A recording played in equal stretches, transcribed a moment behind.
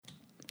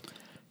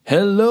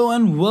Hello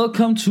and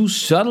welcome to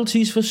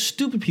Subtleties for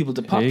Stupid People,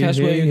 the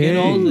podcast where you get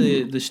all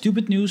the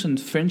stupid news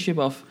and friendship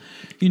of,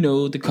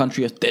 the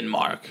country of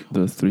Denmark.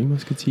 The Three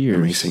Musketeers.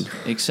 Amazing.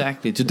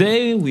 Exactly.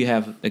 Today we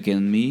have,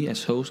 again, me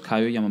as host,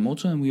 Kaio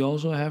Yamamoto, and we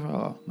also have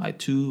my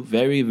two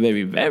very,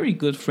 very, very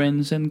good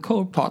friends and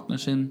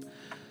co-partners in,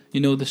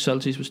 the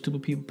Subtleties for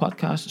Stupid People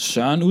podcast,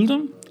 Søren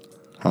Uldum.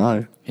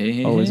 Hi.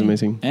 Hey, Always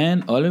amazing.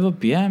 And Oliver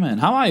Bjerman.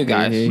 How are you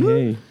guys?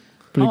 Hey.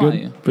 Pretty How are good.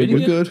 you? Pretty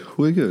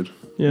We're good.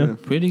 Yeah.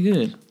 Pretty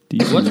good.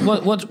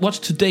 What's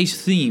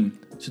today's theme?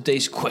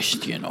 Today's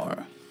question,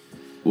 or?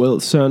 Well,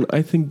 Søren,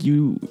 I think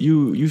you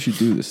should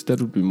do this.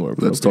 That would be more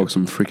appropriate. Let's talk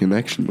some freaking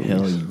action movies.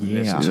 Hell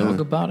yeah. Let's talk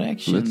about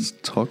action. Let's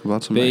talk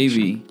about some Baby.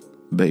 action.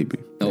 Baby.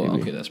 Oh,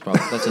 okay, that's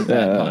a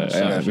bad pun.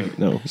 Sorry.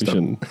 No,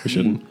 we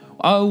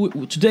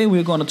shouldn't. Today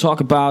we're going to talk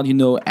about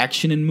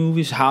action in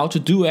movies, how to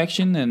do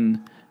action, and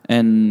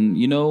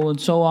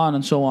so on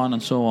and so on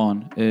and so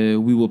on.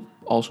 We will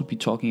also be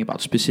talking about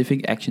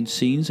specific action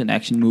scenes and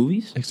action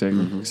movies.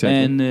 Exactly.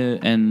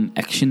 And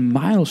action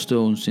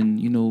milestones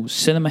in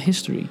cinema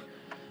history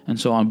and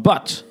so on.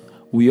 But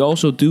we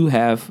also do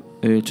have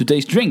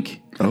today's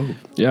drink. Oh.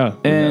 Yeah.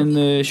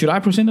 And should I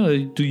present it, or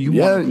do you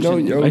want to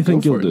present it? I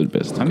think you'll do it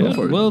best.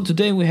 Well,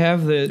 today we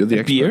have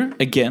the beer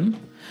expert. again.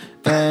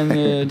 And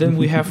then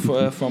we have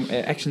from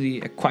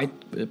actually a quite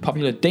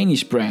popular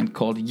Danish brand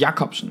called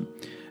Jacobsen.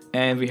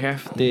 And we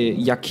have the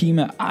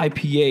Yakima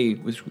IPA,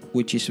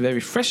 which is very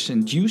fresh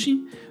and juicy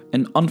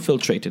and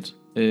unfiltrated.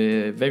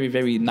 Very,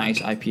 very nice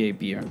IPA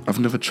beer. I've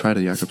never tried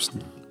a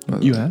Jacobsen.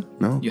 You have?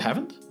 No. You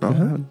haven't? No, I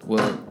haven't.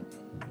 Well,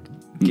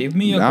 give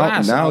me a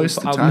glass. Now is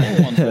the time.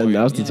 Pour one for you.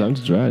 Now's the time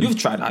to try it. You've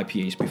tried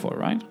IPAs before,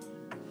 right?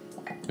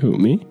 Who,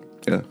 me?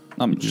 Yeah.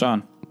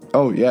 Sean.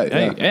 Oh, yeah.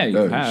 Yeah, you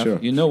have. Sure.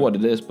 You know what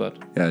it is, but...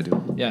 Yeah, I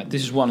do. Yeah,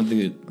 this is one of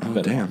the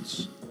better damn.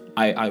 ones.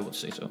 I would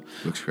say so.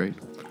 Looks great.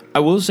 I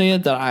will say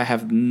that I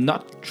have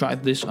not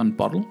tried this on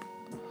bottle,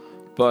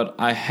 but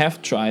I have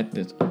tried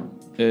it,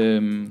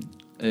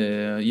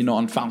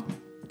 on fountain.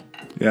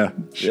 Yeah.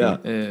 Sure.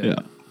 Yeah.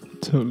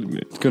 Totally,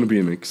 mate. It's going to be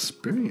an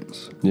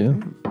experience. Yeah.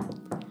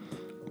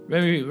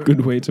 Very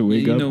Good way to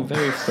wake up.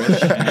 Very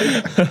fresh.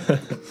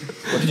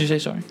 What did you say?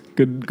 Sorry.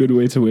 Good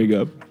way to wake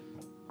up.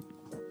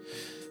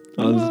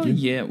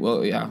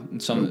 Honestly.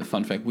 Some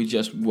fun fact: we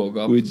just woke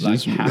up We like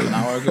just half an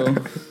hour ago.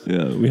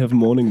 Yeah, we have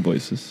morning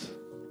voices.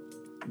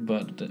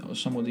 But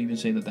some would even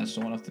say that that's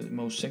one of the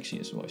most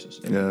sexiest voices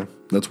ever. Yeah,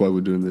 that's why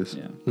we're doing this.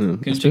 Yeah. Yeah.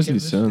 Can you Especially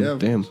check Søren. Yeah.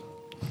 Damn.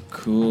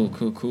 Cool.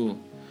 Like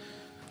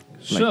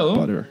So,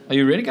 butter. are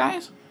you ready,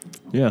 guys?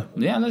 Yeah.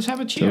 Yeah, let's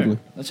have a cheer. Totally.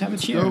 Let's have a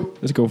cheer. Go.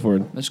 Let's go for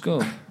it. Let's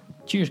go.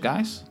 Cheers,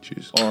 guys.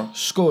 Cheers. Or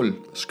skål.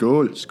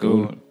 Skål.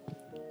 Skål.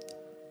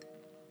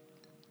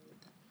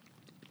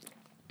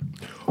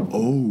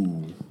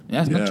 Oh.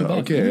 Yeah, it's not too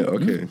bad.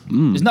 Okay.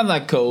 It's not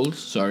that cold,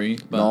 sorry.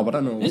 But No, but I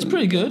know. It's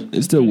pretty good.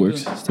 It still Pretty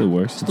works. good. Still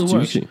works. Still It's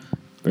works. juicy.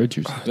 Very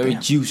juicy. Very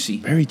juicy.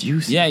 Very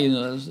juicy. Yeah,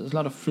 there's a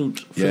lot of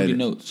fruity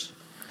notes.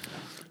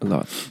 A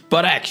lot.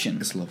 But action.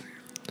 It's lovely.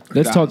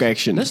 Let's talk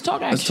action. Let's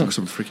talk action. Let's talk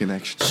some freaking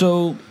action.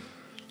 So,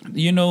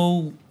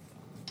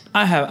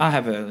 I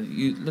have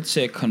let's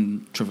say a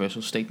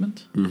controversial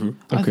statement. Mm-hmm.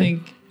 I Okay. think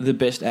the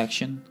best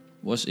action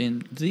was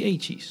in the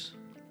 80s.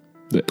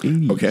 The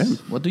 80s. Okay.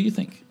 What do you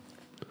think?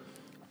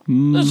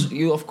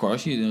 Of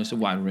course, it's a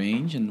wide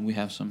range, and we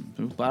have some.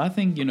 But I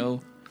think the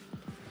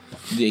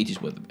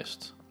 80s were the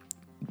best.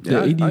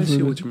 Yeah, The 80s I see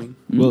were- what you mean.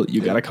 Well,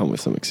 you gotta come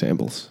with some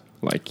examples.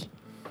 Like,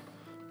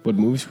 what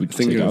movies would you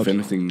Thinking take of out?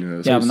 anything.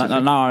 Yeah,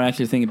 but now I'm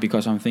actually thinking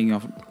because I'm thinking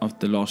of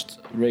the Lost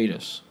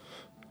Raiders.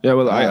 Yeah,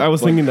 well, I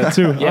was thinking that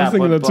too. I was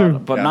thinking that too.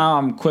 But Yeah. now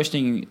I'm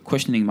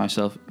questioning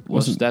myself.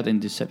 Was Wasn't- that in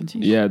the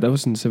 70s? Yeah, that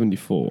was in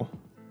 74.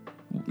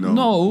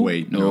 No.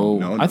 Wait, no.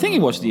 no. I think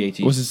it was the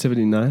 80s. Was it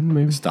 79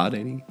 maybe? Start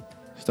 80?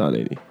 Start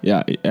 80.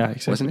 Yeah,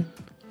 exactly. Wasn't it?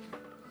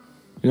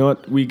 You know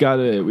what? We got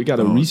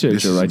a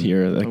researcher right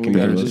here that can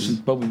better give This is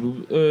us.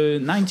 probably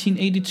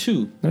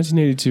 1982.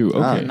 1982.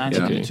 Okay.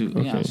 1982.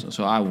 Okay. Yeah,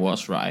 so I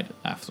was right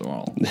after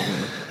all.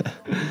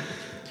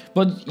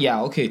 But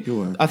yeah, okay. You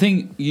were. I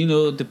think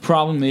the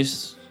problem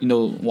is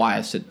why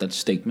I said that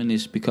statement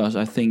is because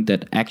I think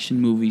that action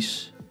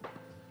movies,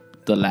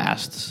 the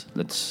last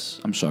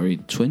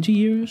 20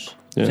 years,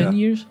 Yeah. 10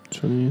 years,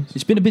 20 years.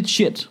 it's been a bit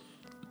shit.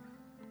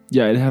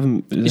 Yeah, it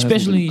hasn't been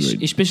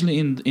great. Especially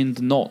in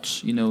the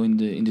noughts, in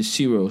the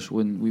zeros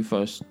when we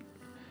first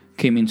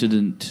came into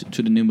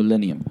the new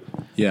millennium.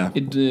 Yeah.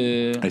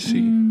 I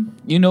see.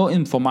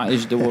 For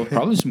there were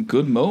probably some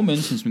good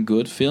moments and some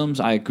good films.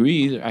 I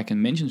agree. I can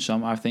mention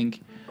some. I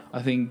think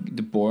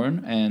The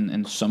Bourne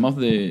and some of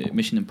the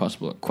Mission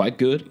Impossible are quite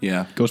good.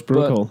 Yeah. Ghost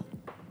Protocol.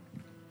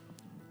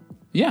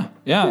 Yeah.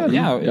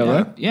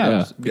 right?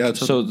 Yeah,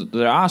 So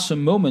there are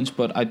some moments,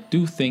 but I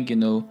do think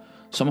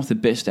some of the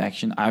best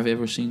action I've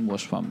ever seen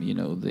was from the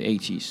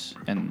 80s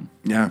and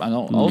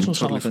also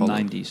some totally of the follow.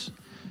 90s.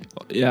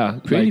 Yeah,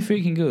 Pretty like,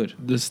 freaking good.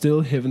 they're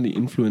still heavily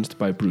influenced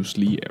by Bruce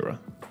Lee era.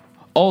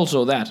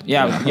 Also that,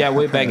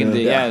 way back in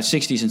the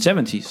 60s and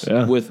 70s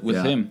with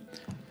Yeah. him.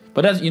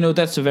 But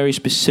that's a very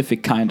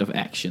specific kind of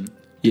action.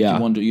 Yeah.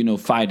 You want to,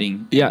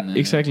 fighting. Yeah, and,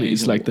 exactly.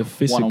 It's like the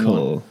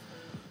physical.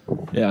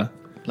 one-on-one. Yeah.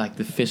 Like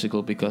the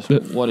physical, because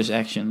what is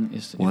action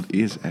is... What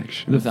is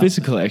action? The Without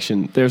physical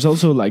action. There's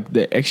also like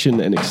the action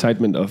and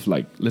excitement of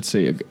like, let's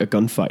say a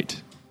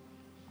gunfight.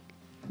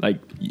 Like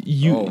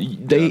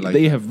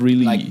they have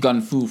really Like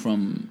Gun Fu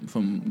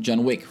from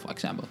John Wick, for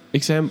example.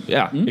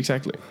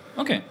 Exactly.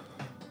 Okay.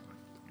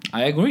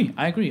 I agree.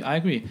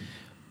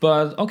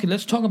 But okay,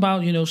 let's talk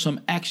about some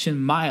action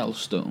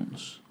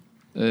milestones.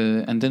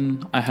 And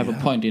then I have a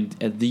point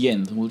at the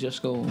end. We'll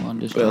just go on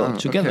this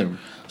together. Okay.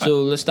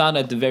 So let's start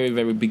at the very,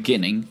 very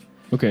beginning.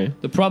 Okay.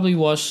 There probably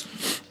was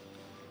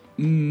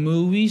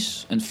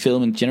movies and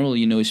film in general,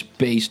 is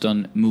based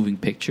on moving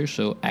pictures.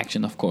 So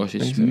action, of course,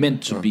 is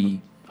meant to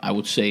be, I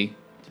would say,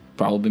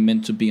 probably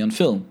meant to be on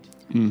film.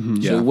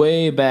 Mm-hmm. So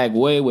way back,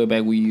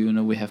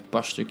 we have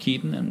Buster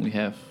Keaton and we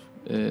have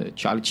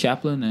Charlie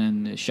Chaplin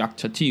and Jacques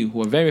Tati,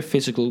 who are very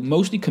physical,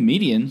 mostly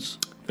comedians.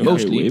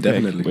 Mostly,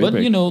 definitely. But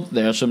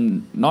there are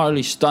some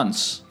gnarly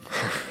stunts.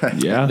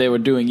 Yeah, they were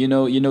doing.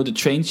 The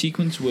train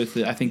sequence with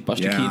I think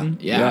Buster Keaton.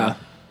 Yeah.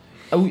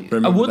 I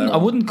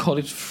wouldn't call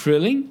it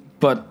thrilling,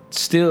 but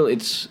still,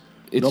 it's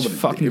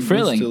fucking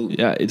thrilling.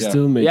 It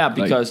still makes. Yeah,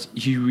 because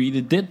he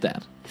really did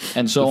that,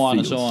 and so on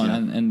and so on,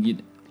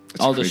 and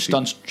all the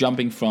stunts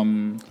jumping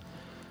from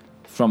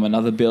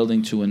another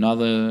building to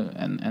another,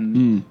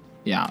 and.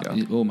 Yeah.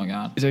 Oh my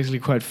god. It's actually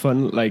quite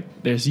fun. Like,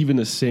 there's even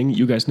a saying.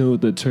 You guys know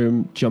the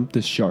term "jump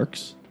the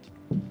sharks"?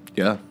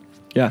 Yeah.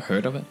 Yeah.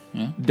 Heard of it?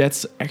 Yeah.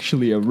 That's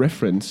actually a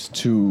reference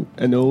to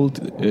an old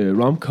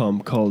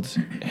rom-com called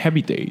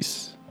Happy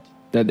Days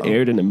that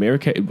aired in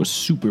America. It was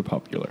super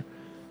popular,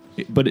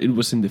 but it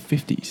was in the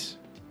 50s.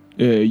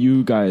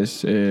 You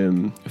guys,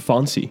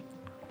 Fonzie.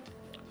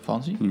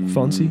 Fonzie?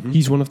 Mm-hmm.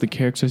 He's one of the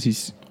characters.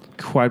 He's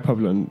quite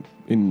popular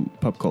in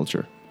pop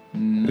culture.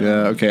 No.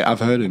 Yeah, okay,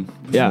 I've heard him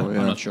before, yeah,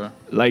 I'm not sure.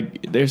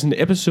 Like, there's an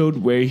episode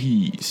where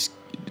he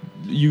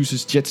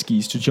uses jet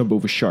skis to jump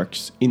over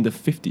sharks in the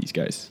 50s,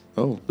 guys.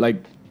 Oh.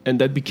 Like, and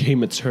that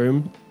became a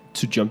term,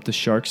 to jump the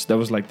sharks. That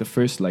was like the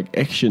first like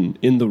action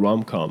in the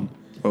rom-com.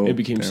 Oh, it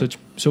became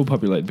so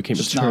popular. It became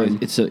just a term.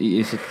 It's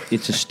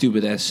a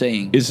stupid ass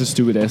saying. It's a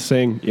stupid ass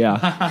saying.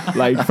 Yeah,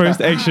 like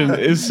first action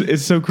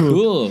is so cool.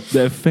 Cool.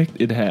 The effect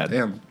it had.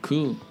 Damn.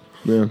 Cool.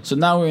 Yeah. So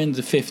now we're in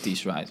the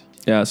 50s, right?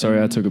 Yeah.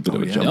 Sorry, I took a bit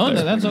of a jump. No,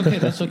 there. that's okay.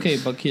 That's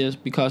okay.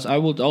 Because I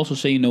would also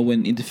say,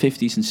 when in the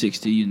 50s and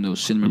 60s,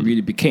 cinema really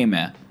became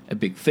a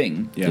big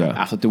thing. Yeah.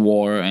 After the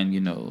war and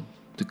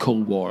the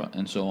Cold War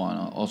and so on,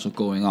 also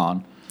going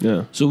on.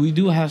 Yeah. So we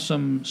do have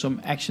some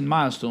action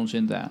milestones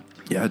in there.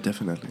 Yeah,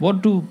 definitely.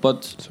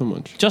 So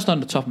much. Just on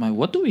the top of my head,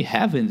 what do we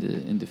have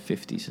in the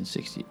 50s and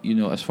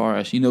 60s? As far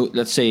as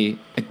let's say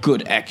a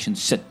good action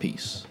set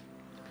piece.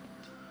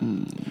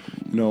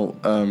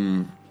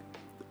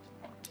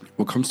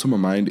 What comes to my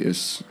mind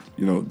is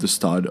the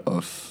start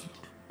of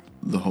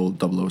the whole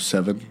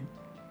 007.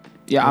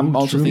 Yeah, I'm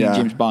also thinking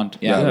James Bond.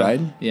 Yeah,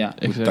 right. Yeah,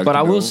 exactly. But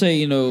I will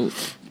say,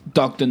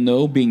 Dr.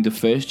 No being the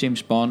first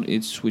James Bond,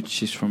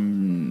 which is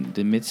from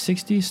the mid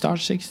 60s, start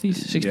 60s,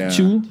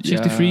 62,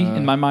 63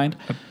 in my mind.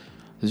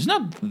 There's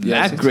not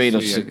that great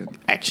of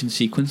action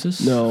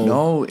sequences.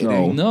 No, it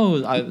ain't.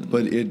 No,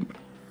 but it.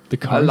 The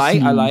car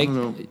scene. I like.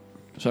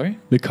 Sorry.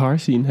 The car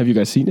scene. Have you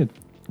guys seen it?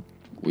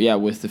 Yeah,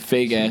 with the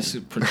fake ass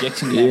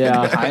projection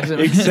behind them.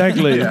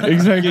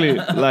 exactly.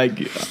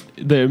 Like,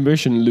 the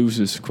immersion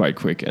loses quite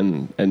quick,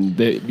 and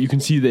you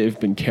can see they've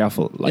been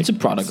careful. Like, it's a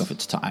product of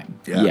its time.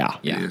 Yeah.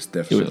 It is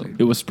definitely.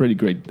 It was pretty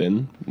great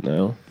then.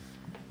 No.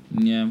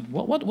 Yeah.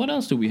 What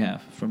else do we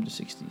have from the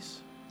 60s?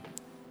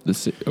 What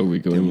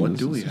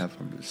do we have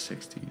from the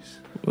 60s?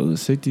 Well, the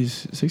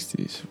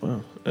 60s.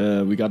 Wow.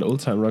 We got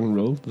Old Time Rock and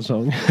Roll, the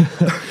song.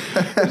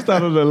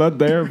 Started a lot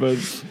there,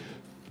 but.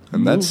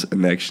 And that's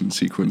an action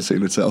sequence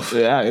in itself.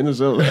 Yeah, in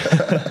itself.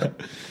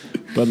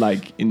 But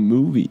like in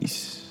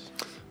movies.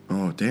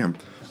 Oh damn!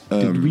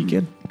 Did we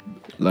get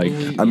like?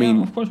 I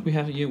mean, of course we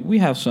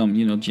have some.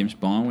 James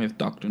Bond. We have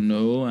Dr.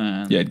 No,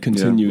 and it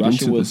continued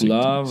Russia into with the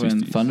Love 60s.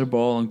 and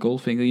Thunderball and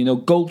Goldfinger.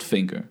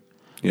 Goldfinger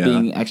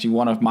being actually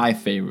one of my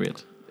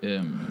favorite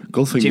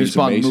Goldfinger James is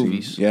Bond amazing.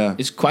 movies. Yeah,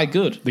 it's quite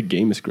good. The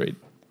game is great.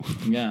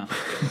 Yeah.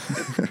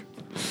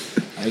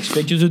 I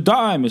expect you to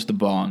die, Mr.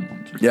 Bond.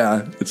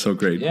 Yeah, it's so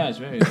great. Yeah, it's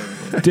very,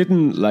 very good.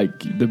 Didn't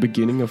the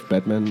beginning of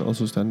Batman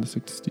also start in the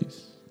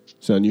 60s?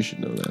 So you should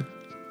know that.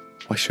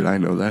 Why should I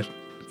know that?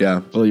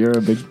 Yeah. Well, you're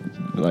a big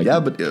but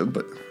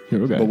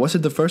hero guy. But was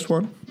it the first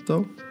one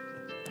though?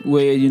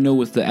 Where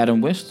with the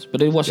Adam West,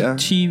 but it was a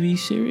TV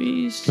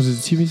series. Was it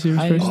a TV series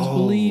I first?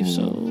 believe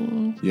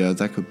so. Yeah,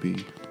 that could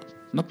be.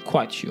 Not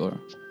quite sure.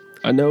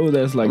 I know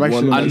there's like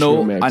one. I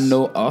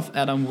know of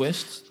Adam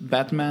West's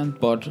Batman,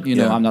 but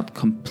I'm not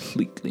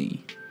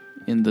completely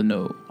in the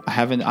know.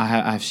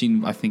 I've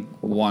seen I think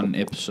one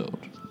episode.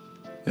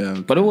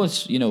 Yeah, but it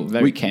was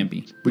very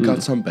campy. We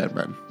got some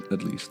Batman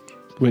at least.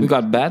 We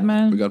got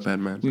Batman. We got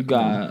Batman. We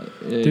got.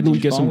 Didn't we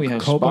get some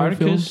cowboy Spartacus.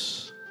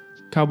 films?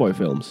 Cowboy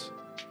films.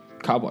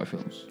 Cowboy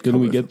films. Didn't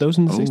we get those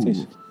in the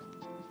 60s?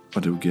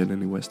 But did we get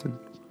any Western?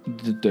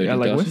 The Dirty Yeah,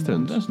 like Dozen?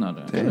 westerns. That's not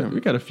a... Yeah, we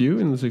got a few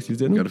in the 60s,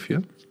 didn't we? Got a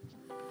few.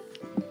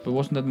 But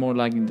wasn't that more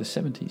like in the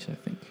 70s, I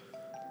think?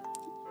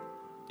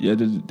 Yeah,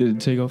 did it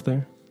take off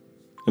there?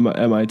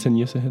 Am I 10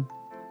 years ahead?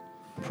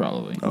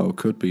 Probably. Oh,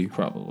 could be.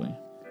 Probably.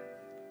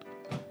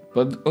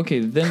 But okay,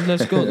 then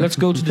let's go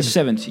to the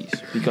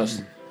 70s,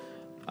 because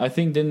I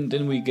think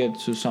then we get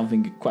to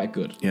something quite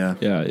good. Yeah.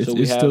 Yeah, it's, So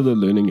we it's have- still the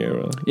learning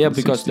era. Yeah, in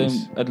the because 60s. then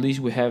at least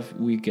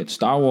we get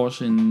Star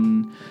Wars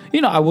in,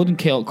 I wouldn't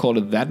call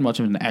it that much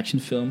of an action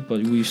film,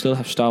 but we still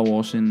have Star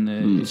Wars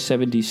in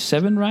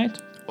 77, right?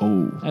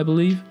 Oh, I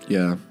believe.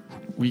 Yeah.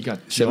 we got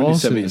 70s,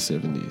 Jaws in the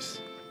 70s.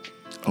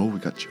 Oh, we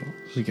got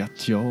Jaws. We got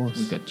Jaws.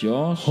 We got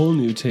Jaws. Whole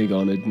new take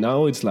on it.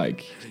 Now it's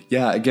like,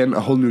 Yeah, again, a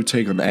whole new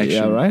take on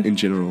action Yeah, right? in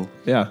general.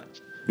 yeah.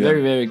 Yeah.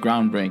 Very, very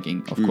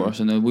groundbreaking, of course.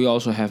 And then we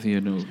also have,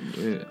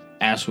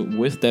 as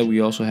with that,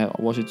 we also have,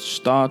 was it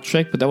Star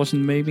Trek? But that was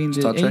maybe in the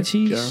Star Trek,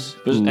 80s.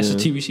 yeah. But as a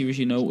Yeah. TV series,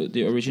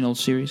 the original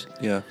series.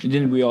 Yeah. And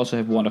then we also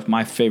have one of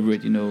my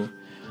favorite,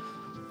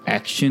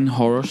 action,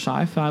 horror,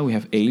 sci-fi. We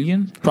have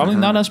Alien. Probably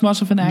not as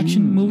much of an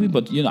action movie,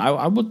 but,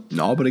 I would...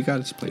 No, but it got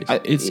its place.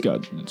 It's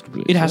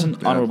It has an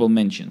Yeah. honorable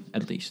mention,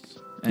 at least.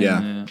 And,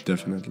 yeah,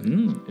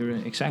 definitely.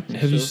 Exactly.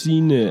 Have you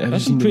seen? Have you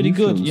That's seen some the pretty new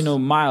good, films?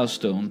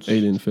 milestones.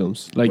 Alien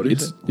films. Like What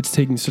is it's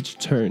taking such a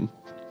turn.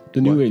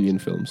 The new What? Alien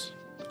films.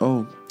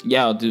 Oh,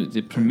 Yeah,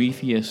 the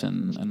Prometheus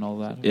and all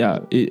that. Yeah,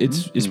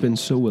 it's been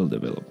so well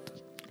developed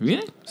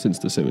Really? since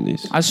the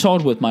 70s. I saw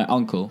it with my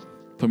uncle,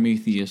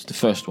 Prometheus, the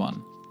first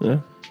one. Yeah.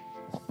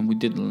 And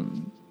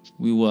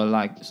we were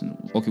like,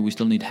 okay, we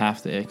still need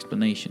half the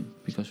explanation.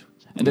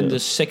 And then Yeah. the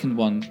second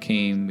one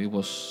came, it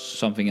was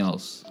something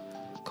else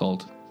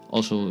called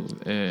also...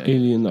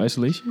 Alien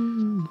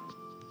Isolation.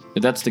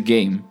 that's the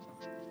game.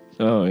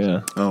 Oh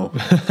yeah. oh.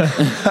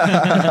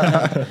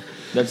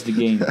 That's the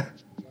game.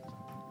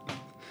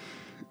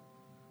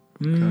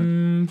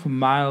 For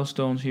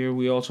milestones here,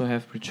 we also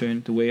have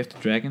Return The Way of the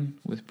Dragon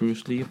with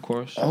Bruce Lee, of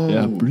course. Oh,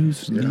 Yeah,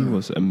 Bruce Lee yeah.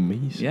 was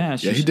amazing. Yeah,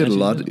 Yeah, he did a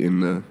lot in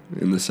the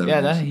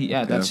 70s.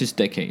 Yeah, that's his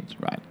decade,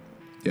 right?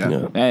 Yeah.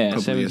 Yeah. Yeah,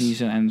 Probably 70s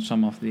is. and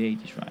some of the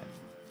 80s,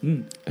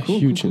 right? A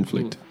huge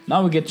inflict.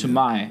 Now we get to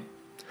my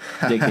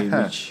decade,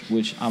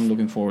 which I'm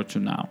looking forward to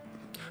now.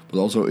 But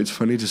also, it's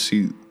funny to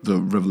see the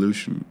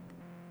revolution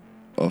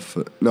of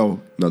no,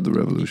 not the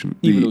revolution,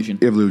 Evolution.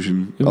 the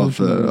evolution of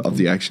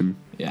the action.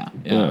 Yeah.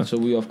 So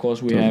we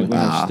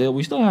Totally.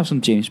 we still have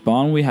some James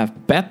Bond. We have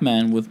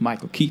Batman with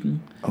Michael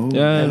Keaton. Oh,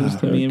 Yeah, And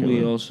that's I mean, very we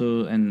good.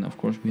 also, and of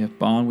course we have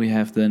Bond. We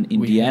have then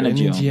Indiana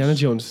Jones. Indiana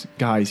Jones,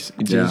 guys.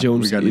 Indiana Yeah,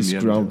 Jones we got is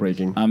Indiana Jones.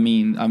 groundbreaking. I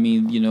mean,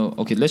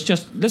 okay,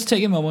 let's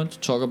take a moment to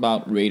talk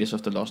about Raiders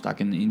of the Lost Ark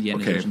and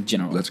Indiana Okay, Jones in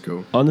general. let's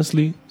go.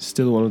 Honestly,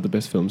 still one of the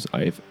best films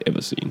I've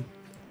ever seen.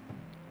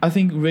 I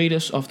think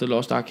Raiders of the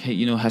Lost Ark,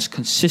 has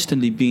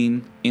consistently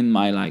been in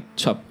my like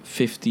top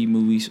 50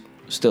 movies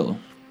still.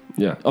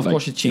 Yeah. Of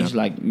course, it changes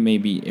like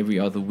maybe every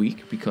other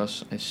week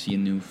because I see a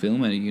new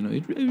film and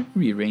it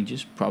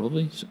rearranges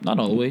probably, so not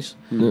always.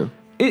 Yeah.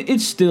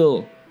 It's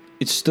still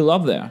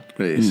up there.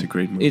 It's a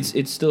great movie.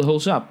 It still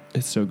holds up.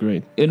 It's so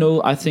great.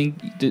 I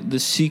think the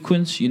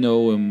sequence,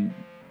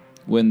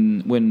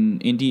 when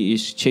Indy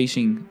is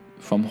chasing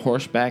from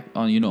horseback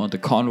on the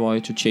convoy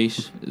to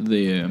chase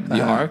the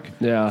Ark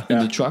Yeah. in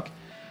the truck,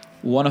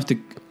 one of the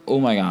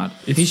my god,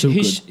 It's so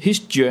his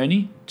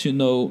journey to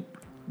know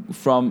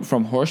from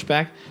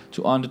horseback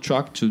to on the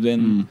truck to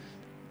then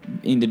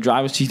in the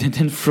driver's seat and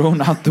then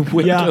thrown out the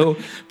window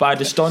by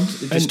the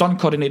stunt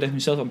coordinator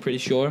himself, I'm pretty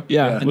sure.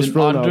 Yeah, And was then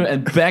thrown under out.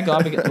 and back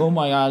up again. Oh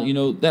my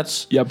god,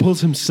 that's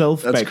Pulls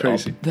himself That's back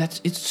crazy. up.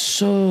 it's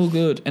so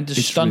good, and the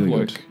It's stunt really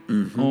work.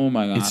 Mm-hmm. Oh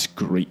my god. It's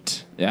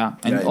great. Yeah,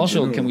 and Yeah, in also,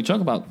 general. can we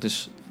talk about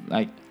this?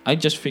 Like, I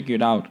just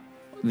figured out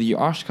the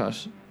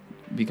Oscars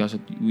because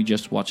we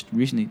just watched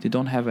recently. They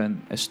don't have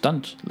a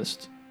stunt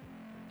list.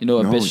 A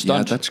best yeah,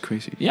 stunt. that's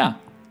crazy. Yeah,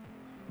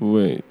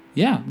 Wait.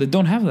 they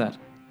don't have that.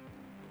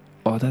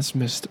 Oh, that's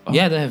messed up.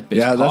 Yeah, they have best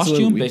Yeah, that's a little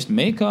costume, weird. best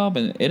makeup,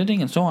 and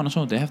editing, and so on and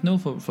so on. They have no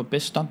for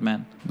best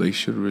stuntman. They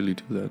should really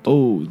do that.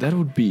 Oh, that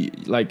would be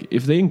like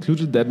if they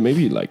included that.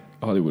 Maybe like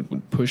Hollywood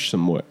would push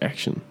some more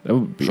action. That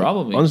would be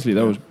Probably. honestly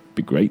that would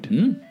be great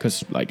Mm.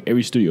 because like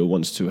every studio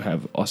wants to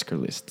have Oscar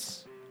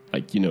lists.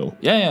 Like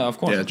Yeah, of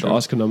course. Yeah, the true.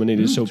 Oscar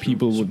nominated, so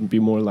people wouldn't be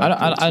more likely.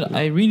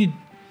 I really.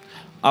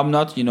 I'm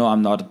not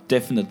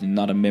definitely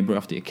not a member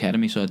of the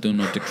Academy, so I don't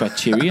know the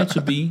criteria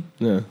to be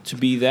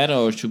that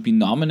or to be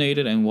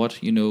nominated and what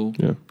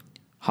Yeah.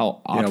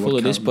 how artful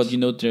what it is. But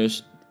counts.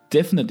 there's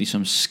definitely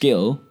some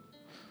skill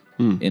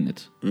in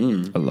it,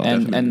 A lot.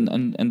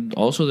 and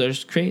also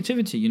there's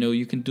creativity.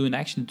 You can do an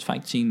action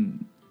fight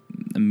scene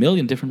a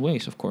million different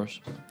ways, of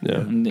course. Yeah.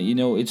 And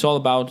it's all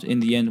about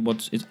in the end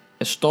it's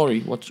a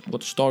story.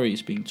 What story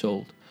is being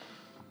told?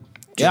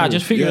 Yeah, I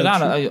just figured it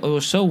out. It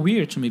was so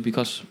weird to me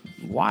because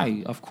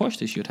why? Of course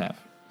they should have.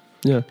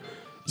 Yeah.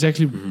 It's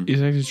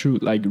actually true.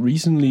 Like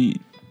recently,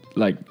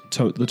 like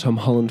the Tom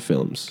Holland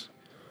films.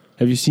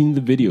 Have you seen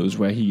the videos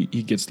where he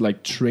gets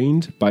like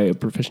trained by a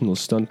professional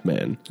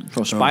stuntman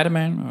For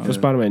Spider-Man? for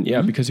Spider-Man?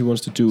 Yeah, because he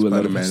wants to do a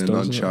lot of Spider-Man his and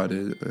stunts.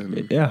 Uncharted.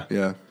 And Yeah.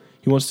 yeah.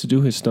 He wants to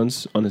do his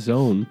stunts on his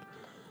own,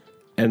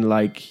 and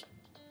like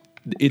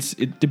he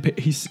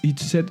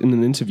said in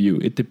an interview,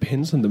 it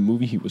depends on the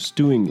movie he was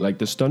doing. Like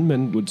the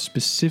stuntman would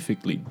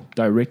specifically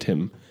direct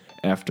him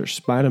after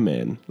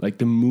Spider-Man, like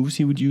the moves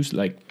he would use,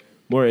 like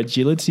more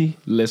agility,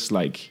 less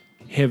like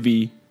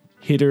heavy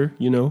hitter,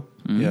 you know.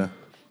 Yeah.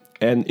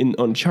 And in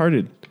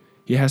Uncharted,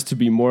 he has to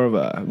be more of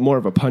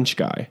a punch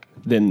guy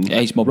than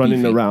he's more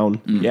running beefy. around.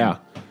 Yeah.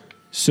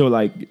 So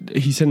like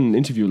he said in an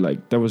interview,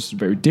 like that was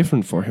very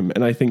different for him,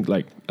 and I think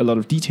like a lot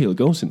of detail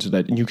goes into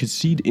that, and you could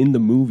see it in the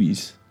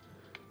movies,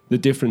 the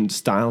different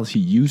styles he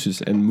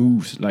uses and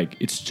moves. Like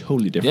it's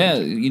totally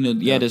different.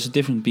 Yeah, there's a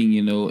difference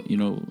being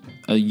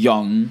a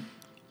young,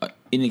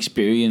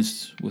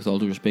 inexperienced, with all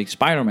due respect,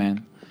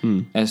 Spider-Man,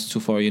 as to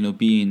for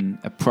being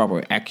a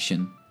proper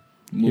action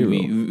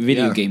movie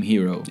video game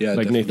hero. Yeah,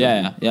 like definitely.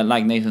 Nathan.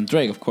 Like Nathan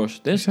Drake. Of course,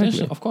 there's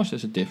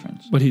a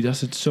difference. But he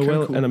does it so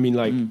well, cool. and I mean,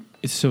 like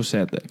it's so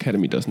sad that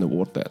Academy doesn't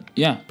award that.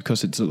 Yeah.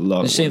 Because it's a lot.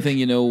 The of same work.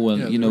 thing, when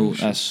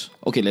really as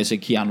let's say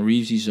Keanu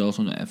Reeves is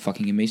also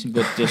fucking amazing,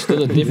 but there's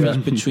still a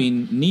difference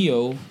between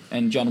Neo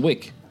and John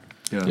Wick.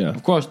 Yeah.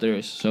 Of course there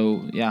is.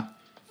 So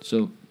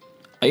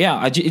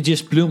it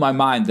just blew my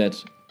mind that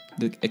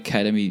the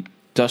Academy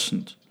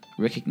doesn't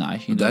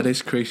recognize That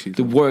is crazy.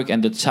 the work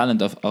and the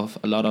talent of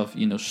a lot of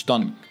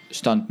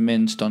stunt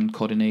men, stunt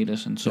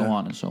coordinators, and so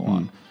on and so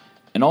on,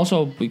 and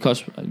also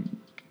because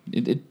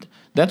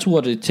that's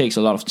what it takes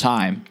a lot of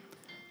time,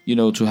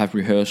 to have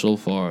rehearsal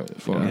for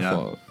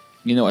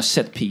a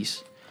set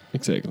piece,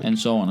 Exactly. and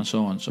so on and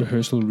so on. So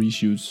Rehearsal,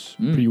 reshoots,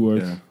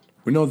 pre-work. Yeah.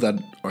 We know that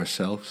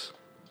ourselves.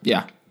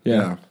 yeah,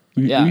 Yeah.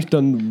 Yeah. We've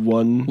done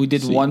one. we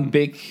did scene. one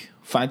big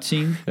fight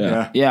scene.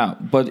 Yeah. Yeah,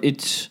 but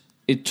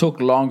it took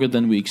longer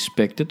than we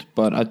expected.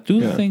 But I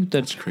do think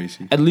that It's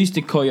crazy. at least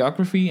the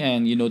choreography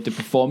and the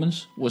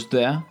performance was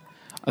there.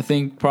 I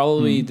think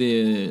probably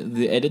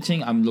the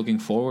editing. I'm looking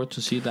forward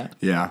to see that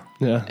Yeah.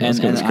 Yeah. and It's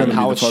gonna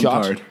how be it's the fun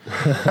shot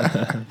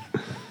part.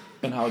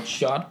 and how it's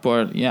shot.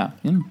 But Yeah.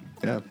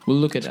 we'll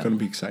look at It's that. gonna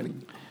be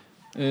exciting.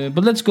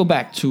 But let's go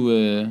back to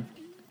the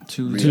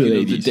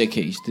the 80s.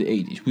 decades, the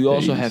 80s. We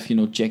also 80s.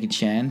 have Jackie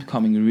Chan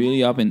coming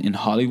really up in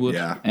Hollywood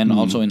and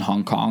also in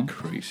Hong Kong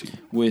Crazy.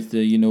 with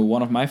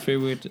one of my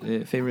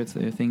favorite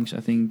things.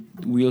 I think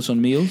Wheels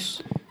on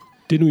Meals.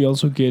 Didn't we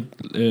also get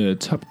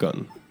Top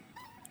Gun?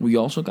 We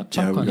also got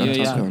Top Yeah, we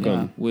Gun. got Top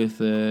Gun. With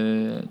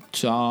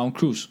Tom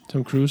Cruise.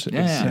 Tom Cruise.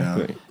 Yeah.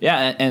 Exactly.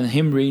 Yeah, and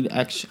him really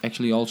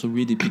actually also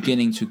really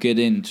beginning to get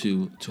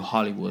into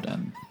Hollywood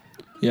and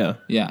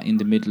in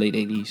the late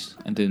 80s,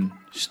 and then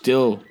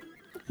still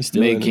He's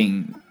still in it.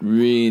 making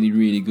really,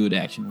 really good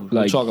action movies.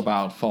 We'll Like- talk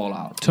about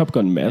Fallout. Top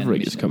Gun Maverick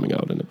And is coming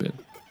out in a bit.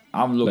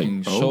 I'm looking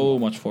like- so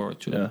much forward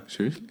to Yeah. it.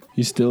 Seriously?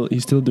 He's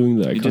still doing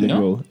the didn't iconic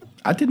know? role.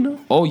 I didn't know.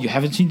 Oh, you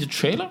haven't seen the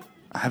trailer?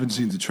 I haven't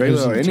seen the trailer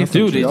Haven't or seen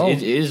anything. Dude, No.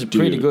 it is a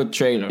pretty Dude, good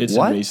trailer. It's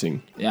What?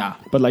 amazing. Yeah.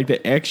 But like the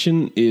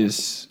action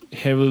is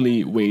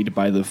heavily weighed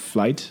by the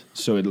flight,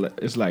 so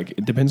it's like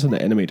it depends on the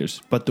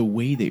animators. But the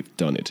way they've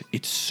done it,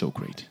 it's so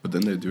great. But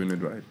then they're doing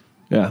it right.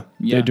 Yeah,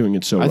 they're doing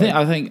it so well.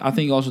 I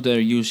think also they're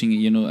using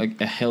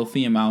a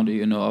healthy amount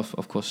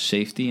of course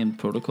safety and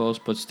protocols,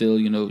 but still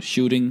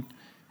shooting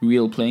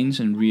real planes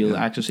and real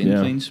actors in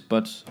planes,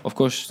 but of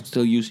course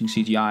still using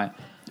CGI.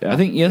 Yeah. I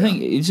think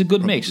it's a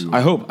good mix. I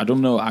hope. I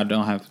don't know. I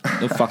don't have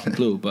no fucking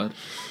clue, but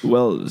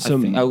Well, I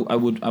some think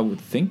I would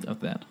think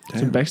of that.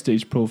 some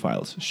backstage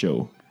profiles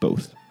show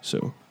both.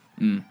 So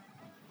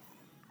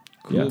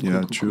Cool, Yeah. cool, Yeah,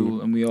 cool, true.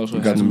 cool. And we also We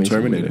have got some amazing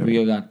Terminator. movie.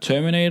 we got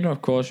Terminator,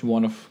 of course,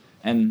 one of,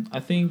 and I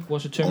think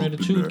was it Terminator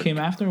Oh, 2 nerd. came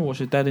after, or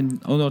was it that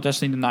in? Oh no,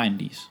 that's in the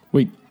 90s.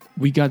 wait,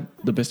 we got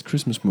the best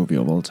Christmas movie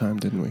of all time,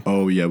 didn't we?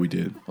 Oh, yeah, we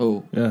did.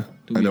 Oh, Yeah,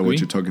 do I we know agree? what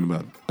you're talking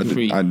about.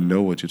 Three, I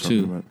know what you're talking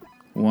two. about.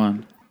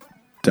 One.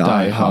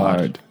 Die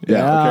Hard.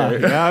 Yeah,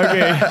 okay. Yeah,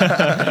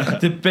 okay.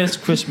 The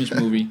best Christmas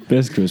movie.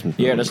 Best Christmas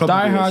movie. Yeah, there's Probably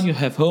Die Hard, is. you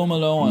have Home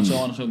Alone, and so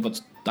on and so on, but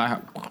Die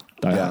Hard,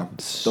 Die Yeah.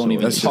 Hard. Don't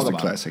even That's talk just a about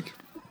it. classic.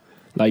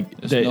 Like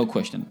There's no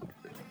question.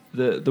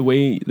 the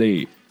way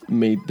they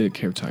made the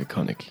character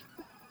iconic.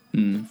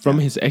 From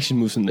his action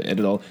moves and it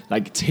all,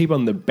 like tape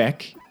on the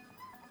back,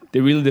 they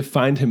really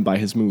defined him by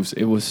his moves.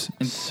 It was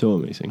so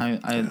amazing. I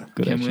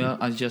Good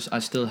I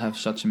still have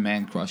such a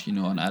man crush,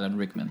 on Alan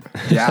Rickman.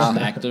 Yeah. As an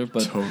actor,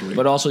 but Totally.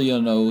 but also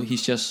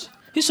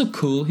he's so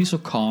cool, he's so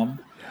calm,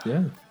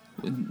 Yeah,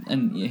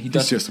 and he He's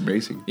does. just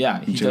amazing.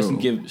 Yeah, he in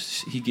doesn't general.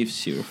 he gives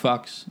zero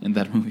fucks in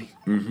that movie.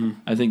 Mm-hmm.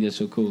 I think that's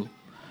so cool.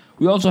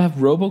 We also have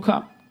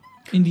RoboCop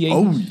in the 80s.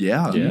 Oh,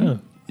 yeah. yeah,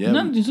 Yeah.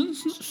 No,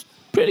 it's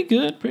pretty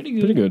good. pretty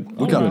good.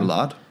 We got a good.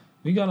 lot.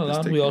 We got a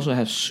lot. take We it. also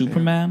have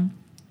Superman.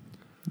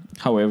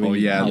 However, Oh,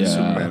 yeah, the Yeah.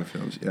 Superman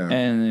films. Yeah.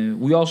 and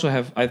we also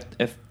have a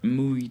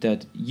movie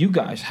that you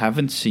guys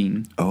haven't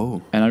seen,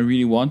 Oh. and I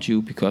really want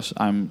you because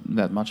I'm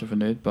that much of a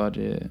nerd. But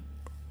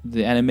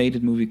the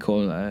animated movie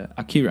called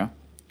Akira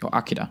or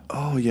Akira.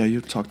 Oh, yeah,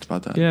 you talked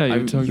about that. Yeah,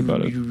 you talked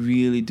about it. You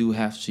really do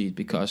have to see it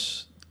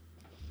because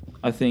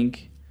I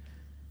think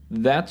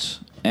that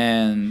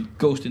and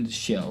Ghost in the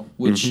Shell,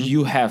 which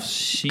you have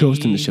seen.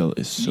 Ghost in the Shell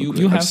is so you, great.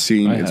 you I've have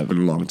seen I it's have. been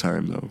a long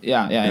time, though.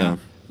 yeah.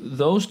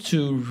 those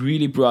two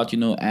really brought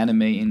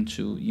anime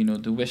into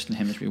the Western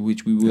Hemisphere,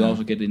 which we will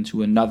also get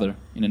into another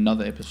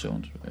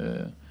episode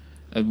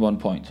at one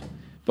point.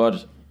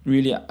 But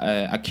really,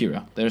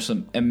 Akira, there's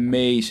some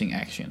amazing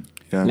action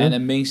and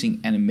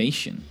amazing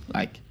animation.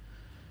 Like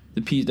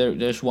the piece,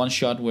 there's one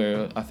shot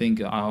where I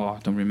think I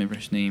don't remember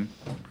his name.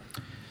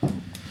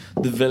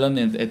 The villain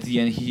at the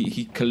end,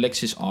 he collects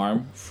his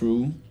arm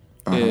through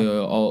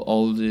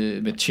all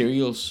the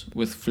materials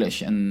with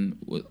flesh and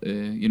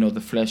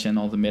the flesh and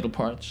all the metal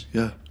parts.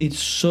 Yeah, it's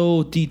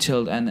so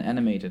detailed and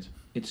animated.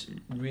 It's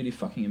really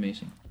fucking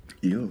amazing.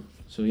 Ew.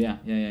 So yeah.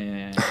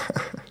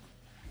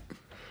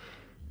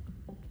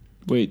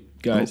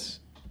 Wait, guys.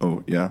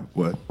 Oh yeah,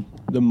 what?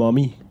 The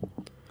Mummy,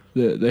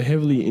 the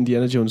heavily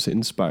Indiana Jones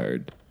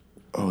inspired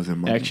The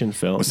Mummy. action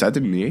film. Was that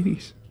in the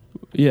 80s?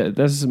 Yeah,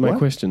 that's my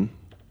question.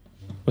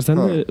 Was that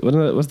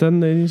was that in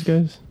the 80s,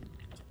 guys?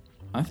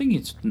 I think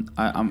it's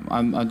I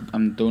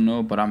don't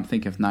know, but I'm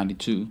thinking of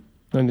 92.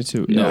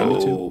 92. No, Yeah,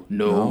 92.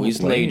 no,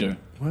 it's later.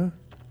 What?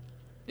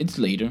 It's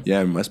later.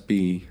 Yeah, it must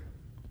be.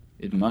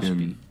 It must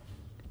be.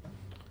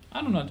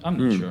 I don't know. I'm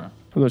not sure.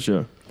 I'm not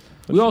sure.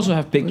 We also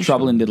have Big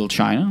Trouble in Little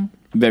China.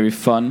 Very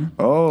fun.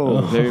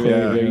 Oh,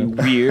 Very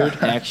weird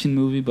action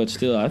movie, but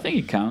still, I think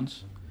it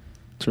counts.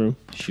 True.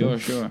 Sure.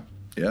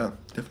 Yeah,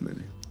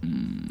 definitely.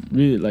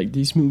 Really, like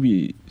these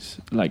movies,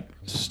 like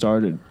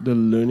started the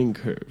learning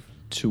curve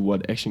to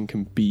what action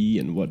can be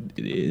and what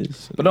it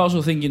is. But I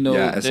also think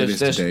as it is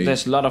today.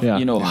 there's a lot of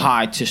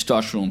high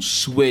testosterone,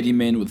 sweaty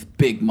men with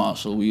big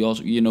muscle. We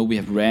also we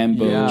have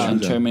Rambo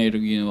and Terminator.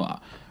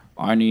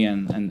 Arnie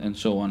and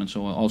so on and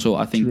so on. Also,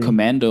 I think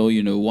Commando,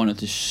 one of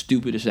the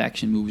stupidest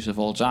action movies of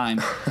all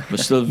time, but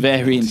still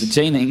very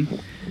entertaining.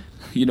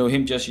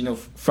 Him just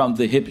from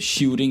the hip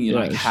shooting,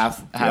 like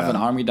half an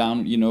army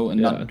down, and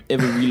not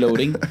ever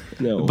reloading.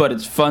 No. But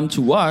it's fun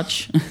to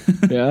watch.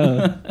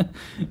 Yeah.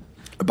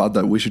 About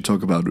that, we should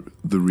talk about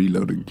the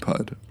reloading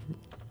part.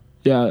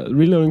 Yeah,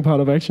 reloading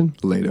part of action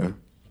later.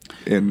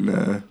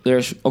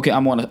 There's I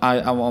want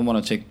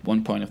to take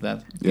one point of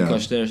that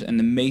because there's an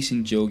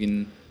amazing joke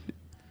in.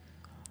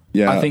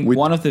 Yeah, I think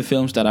one of the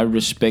films that I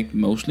respect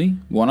mostly,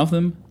 one of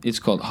them, it's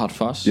called Hot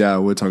Fuzz. Yeah,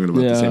 we're talking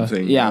about the same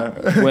thing. Yeah,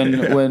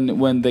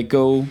 when they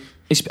go,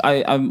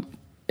 I'm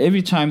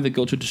every time they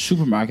go to the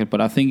supermarket,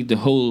 but I think the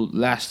whole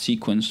last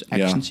sequence,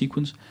 action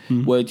sequence,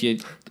 where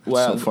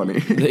so funny.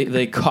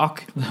 they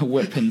cock the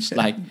weapons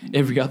like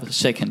every other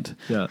second.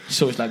 Yeah,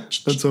 so it's like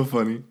that's so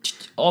funny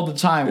all the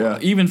time,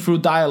 even through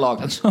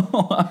dialogue and so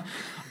on.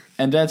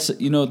 And that's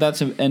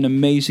an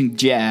amazing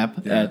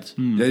jab at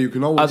you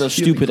can always other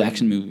stupid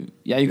action movie.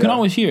 Yeah, you can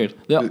always hear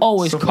it. They're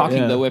always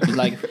cocking their weapons,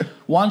 like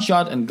one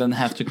shot and then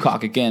have to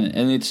cock again.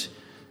 And it's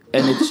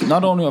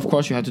not only, of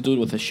course, you have to do it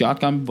with a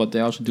shotgun, but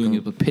they're also doing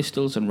it with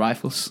pistols and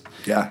rifles.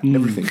 Yeah,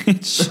 everything.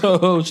 It's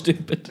so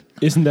stupid.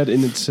 Isn't that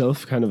in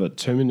itself kind of a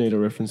Terminator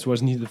reference?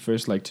 Wasn't he the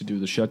first to do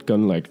the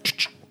shotgun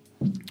like?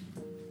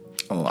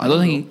 Oh,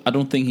 I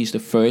don't think he's the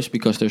first,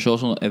 because there's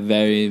also a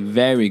very,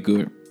 very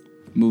good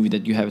movie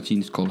that you haven't seen.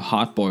 It's called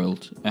Hard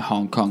Boiled, a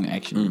Hong Kong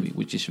action movie,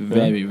 which is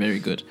very, very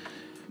good.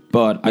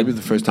 But maybe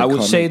the first. I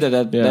would say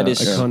that is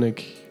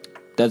iconic.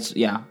 That's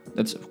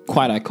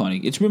quite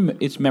iconic. It's memorable.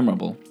 It's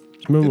memorable.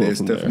 It is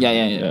definitely.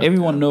 Yeah.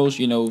 Everyone knows,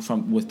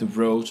 from with the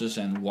roses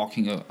and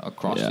walking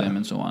across them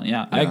and so on.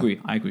 Yeah, I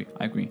agree.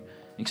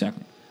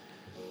 Exactly.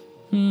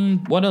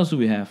 What else do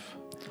we have?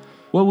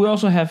 Well, we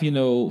also have,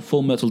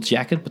 Full Metal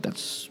Jacket, but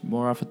that's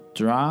more of a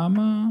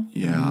drama.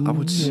 Yeah, I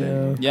would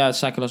say. Yeah, a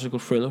psychological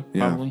thriller,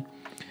 probably.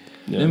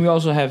 Yeah. Then we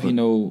also have,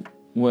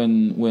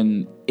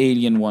 when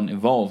Alien 1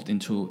 evolved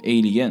into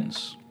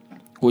Aliens,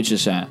 which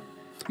is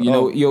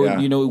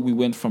we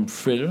went from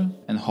thriller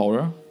and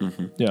horror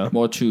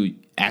more to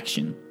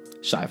action,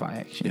 sci-fi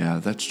action. Yeah,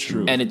 that's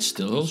true. And it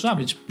still holds up.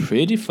 It's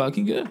pretty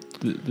fucking good.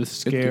 The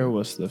scare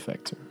was the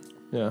factor.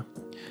 Yeah.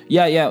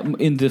 Yeah,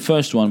 in the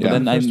first one, but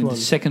then in the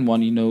second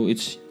one, the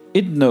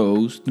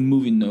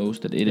movie knows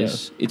that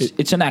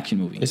it's an action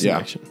movie. It's an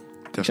action.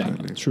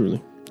 Definitely. Exactly.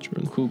 Truly.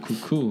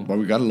 Cool. Well,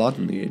 we got a lot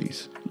in the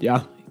 80s.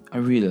 Yeah. I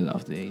really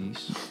love the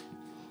 80s.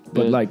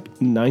 But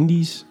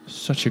 90s,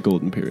 such a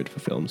golden period for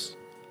films.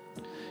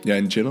 Yeah,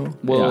 in general.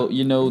 Well,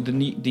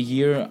 the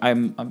year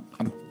I'm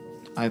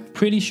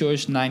pretty sure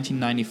it's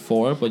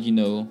 1994, but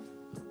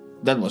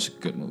that was a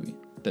good movie.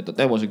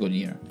 That was a good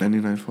year.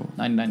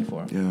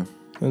 1994. Yeah.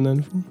 And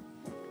then,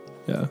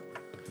 yeah,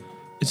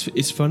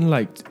 it's fun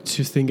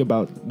to think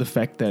about the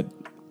fact that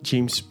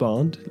James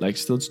Bond,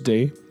 still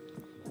today,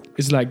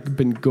 is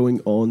been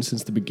going on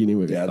since the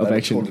beginning of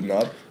action.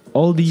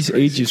 All these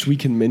ages we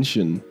can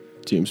mention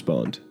James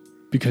Bond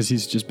because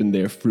he's just been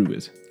there through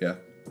it. Yeah.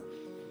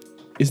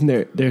 Isn't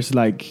there? There's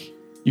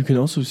you can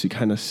also see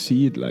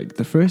it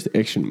the first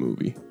action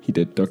movie he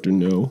did, Dr.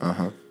 No.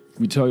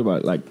 We talk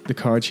about the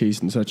car chase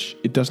and such.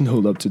 It doesn't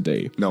hold up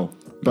today. No.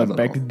 But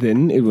back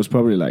then, it was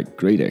probably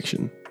great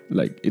action.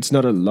 It's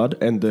not a lot,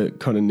 and the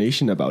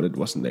connotation about it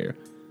wasn't there.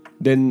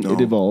 Then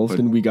it evolved,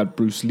 and we got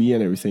Bruce Lee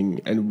and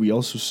everything. And we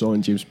also saw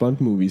in James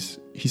Bond movies,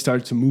 he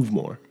started to move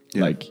more.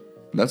 Yeah.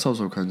 That's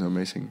also kind of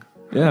amazing.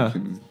 Yeah.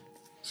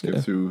 skip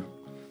through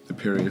the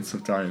periods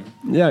of time.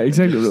 Yeah,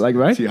 exactly. Like,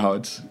 right? See how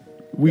it's.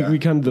 We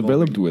kind of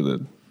developed with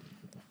it.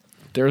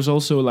 There's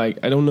also like,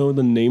 I don't know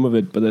the name of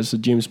it, but there's a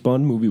James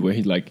Bond movie where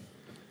he like,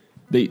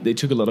 they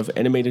took a lot of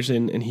animators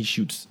in and he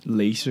shoots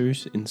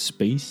lasers in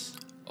space.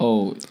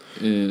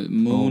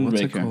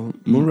 Moonraker.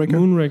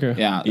 Moonraker.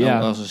 Yeah,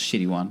 that was a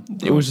shitty one.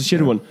 It was a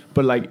shitty one,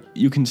 but like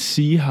you can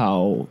see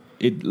how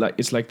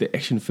it's like the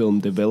action film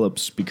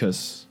develops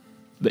because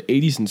the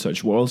 80s and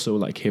such were also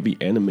like heavy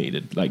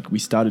animated. Like we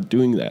started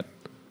doing that,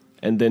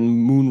 and then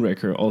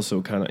Moonraker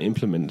also kind of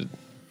implemented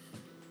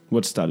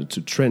what started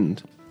to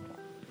trend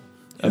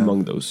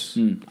among those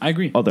I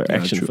agree. other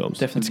action films.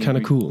 Definitely it's kind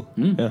of cool.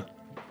 Yeah.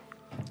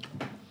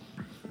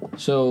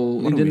 So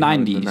What in do the we have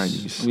in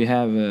 90s, the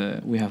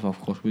 90s? we have of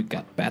course we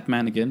got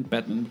Batman again.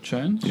 Batman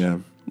Returns. Yeah.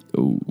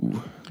 Oh,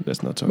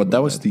 let's not talk. But about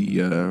that was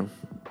the.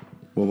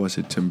 What was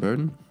it? Tim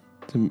Burton?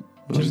 Tim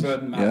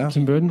Burton. Yeah.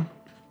 Tim Burton.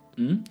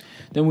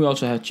 Then we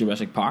also have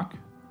Jurassic Park.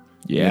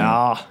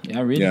 Yeah.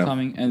 Yeah, really Yeah.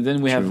 coming. And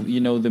then we have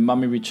the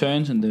Mummy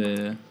Returns and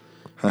the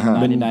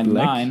Men in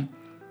 1999.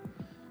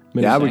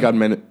 Yeah, we got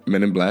Men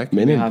in Black.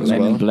 Men We in have as Men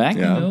well. in Black,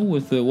 Yeah.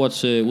 with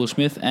Will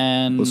Smith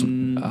and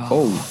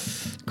Oh,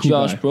 Cool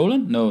Josh guy.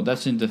 Brolin. No,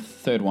 that's in the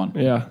third one.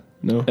 Yeah.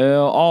 No.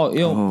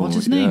 What's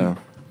his name?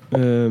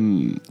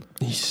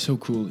 yeah. He's so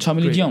cool.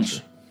 Tommy Lee Great Jones.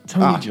 actor.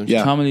 Tommy Lee Jones.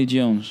 Yeah. Tommy Lee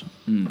Jones.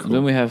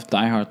 Then we have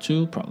Die Hard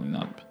 2, probably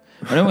not.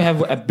 But then we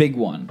have a big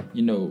one,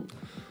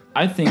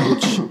 I think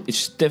which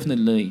is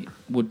definitely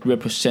would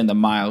represent a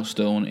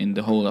milestone in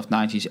the whole of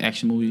 90s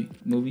action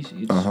movies.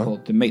 It's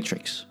called The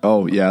Matrix.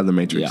 Oh, yeah, The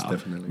Matrix,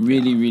 definitely.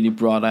 Really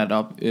brought that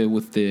up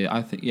with the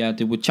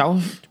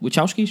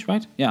Wachowskis,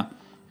 right? Yeah.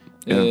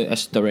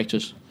 As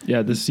directors.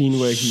 Yeah, the scene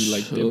where he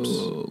like dips.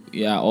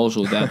 Yeah,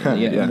 also that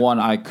Yeah. one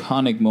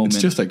iconic moment.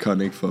 It's just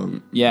iconic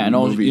from and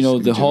also movies in the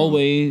general.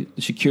 hallway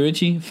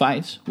security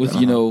fights with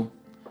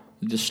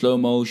the slow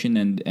motion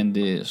and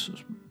the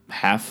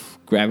half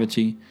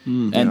gravity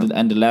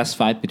and the last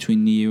fight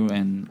between Neo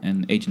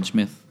and Agent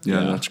Smith.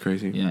 Yeah, that's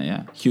crazy.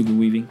 Yeah. Hugo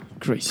Weaving.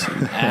 Crazy.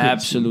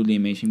 Absolutely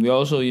amazing. We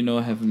also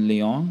have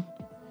Leon.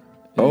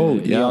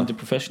 Leon the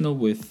Professional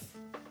with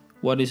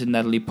what is it,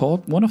 Natalie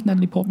Portman? One of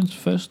Natalie Portman's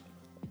first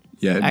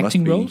Yeah, it acting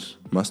must be. roles.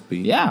 Must be.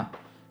 Yeah,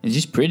 and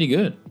she's pretty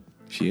good.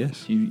 She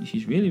is.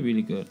 She's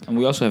really good. And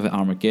we also have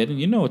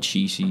Armageddon. A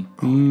cheesy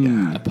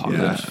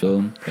apocalypse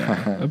film.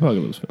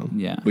 Apocalypse film.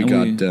 Yeah, We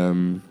and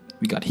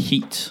got we got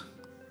Heat.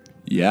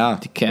 yeah.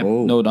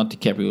 No, not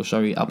DiCaprio.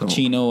 Sorry, Al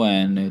Pacino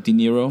and De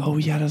Niro. Oh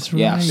yeah, that's right.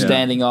 Yeah,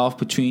 standing off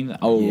between.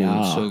 Oh, Yeah.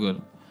 it's so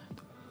good.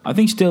 I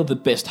think still the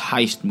best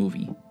heist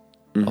movie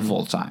of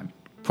all time.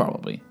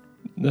 Probably,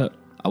 Yeah.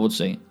 I would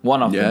say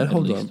one of them.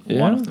 hold at least. on.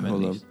 One of them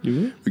Hold at on. least. You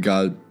will? We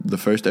got the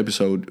first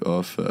episode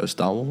of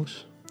Star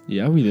Wars.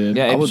 Yeah, we did.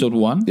 Yeah, episode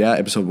 1. Yeah,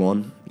 episode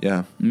 1.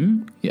 Yeah.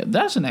 Yeah,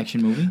 that's an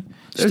action movie.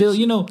 Still,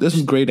 There's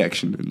some great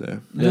action in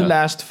there. the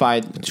last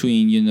fight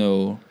between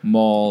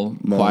Maul,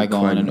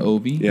 Qui-Gon, and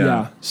Obi.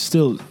 Yeah.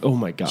 Still, oh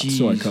my god, so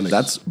Jeez.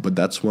 iconic.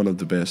 That's one of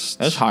the best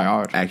That's high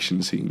art.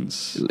 action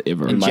scenes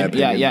ever. in my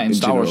opinion. Yeah, in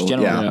Star Wars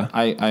general. generally.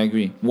 Yeah, I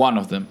agree. One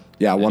of them.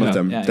 one of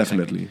them Yeah,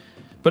 definitely.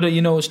 But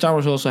Star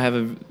Wars also have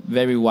a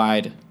very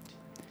wide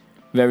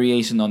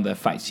variation on their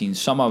fight scenes.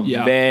 Some are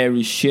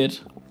very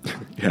shit.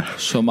 Yeah.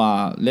 Some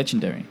are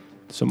legendary.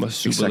 Some are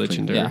super Exactly.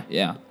 legendary.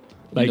 Yeah.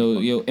 Like-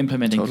 You're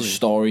implementing Totally. the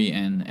story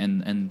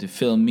and the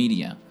film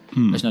media.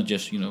 It's not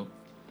just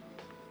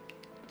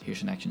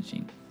here's an action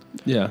scene.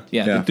 Yeah.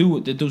 Yeah.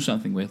 They do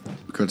something with.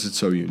 Because it's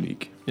so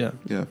unique. Yeah.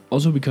 Yeah.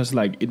 Also because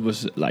like it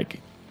was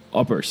like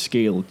upper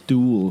scale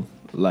duel.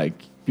 Like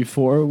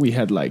before we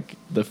had like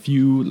the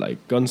few like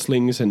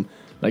gunslings and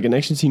like an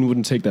action scene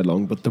wouldn't take that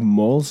long, but the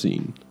mall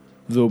scene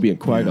with Obi and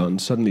Qui-Gon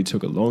suddenly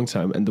took a long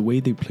time, and the way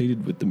they played it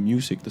with the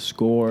music, the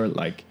score,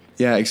 like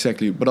Yeah,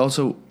 exactly. But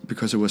also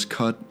because it was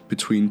cut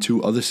between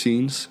two other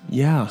scenes.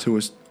 yeah, So it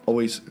was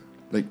always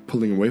like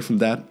pulling away from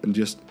that and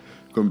just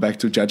going back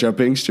to Jar Jar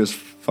Binks, just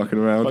fucking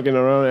around. fucking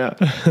around,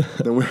 yeah,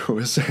 Then we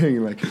were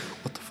saying like,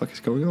 what the fuck is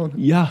going on?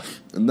 yeah,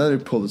 And then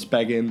it pulled us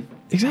back in.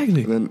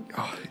 exactly. And then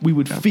We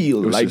would it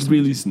feel was like just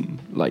really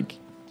like,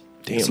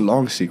 damn, it's a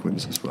long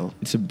sequence as well.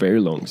 it's a very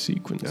long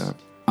sequence. Yeah.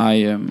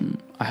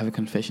 I have a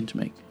confession to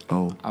make.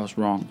 Oh. I was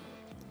wrong.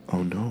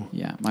 Oh no.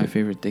 Yeah, my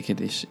favorite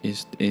decade is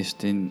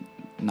the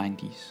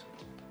 90s.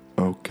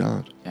 Oh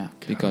god. Yeah,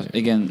 because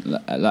again,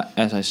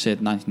 as I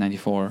said,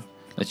 1994.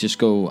 Let's just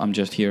go. I'm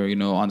just here,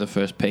 on the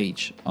first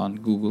page on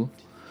Google.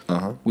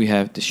 We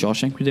have the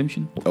Shawshank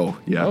Redemption. Oh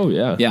yeah. Oh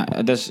yeah, Yeah,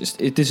 this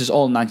is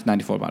all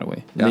 1994, by the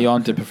way. Yeah.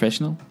 Leon the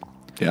Professional.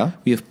 Yeah.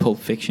 We have Pulp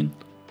Fiction.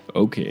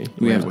 Okay.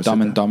 We Where have was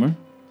Dumb it and then? Dumber.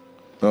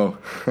 Oh.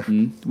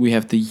 We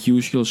have The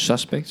Usual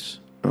Suspects.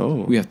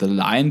 Oh. We have The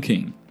Lion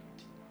King.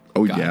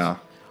 Oh guys. yeah.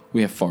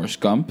 We have Forrest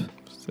Gump.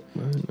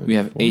 We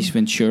have Ace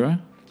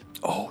Ventura.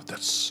 Oh,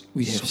 that's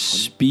We so have funny.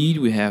 Speed.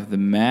 We have The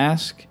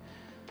Mask.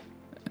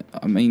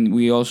 I mean,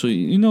 we also,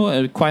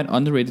 quite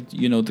underrated,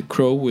 The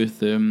Crow with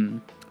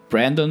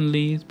Brandon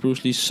Lee,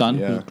 Bruce Lee's son,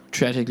 Yeah. who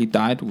tragically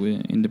died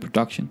in the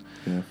production,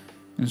 Yeah.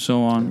 and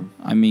so on.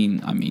 I mean,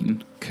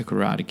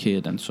 Karate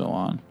Kid and so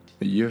on.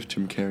 A year of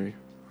Jim Carrey.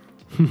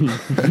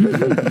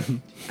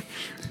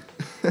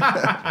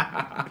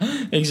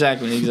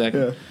 Exactly.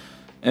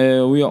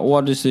 Yeah.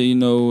 What is the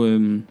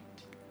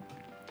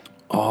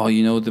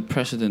the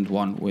President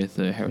one with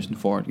Harrison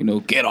Ford?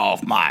 Get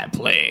off my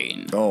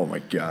plane. Oh my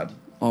God.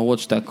 Oh,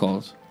 what's that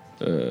called?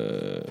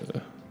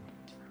 Don't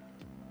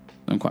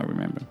quite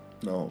remember.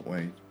 No,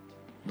 wait.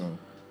 No.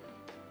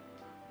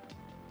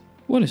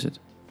 What is it?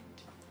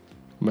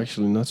 I'm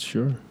actually not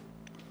sure.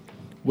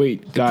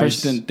 Wait, The guys.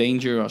 President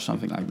Danger or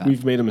something like that.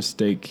 We've made a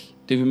mistake.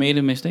 Did we make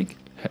a mistake?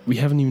 We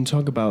haven't even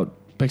talked about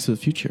Back to the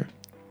Future.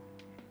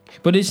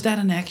 But is that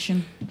an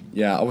action?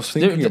 Yeah, I was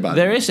thinking about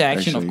There it, is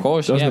action, actually. of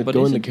course. Doesn't yeah, it but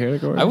go is in the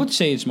category? I would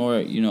say it's more,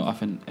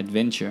 of an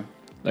adventure.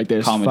 Like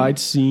there's comedy. fight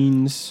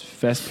scenes,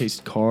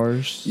 fast-paced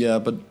cars. Yeah,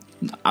 but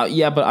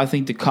But I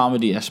think the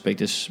comedy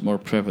aspect is more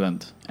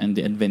prevalent and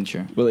the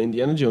adventure. Well,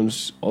 Indiana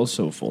Jones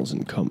also falls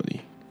in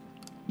comedy.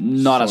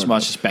 Not as Sort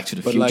much of. as Back to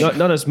the But Future. like-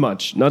 Not as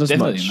much. Not as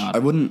Definitely much. not.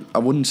 I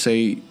wouldn't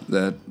say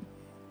that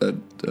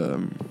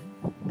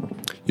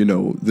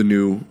the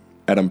new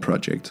Adam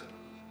Project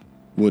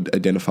would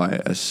identify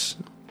as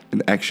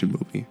an action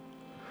movie,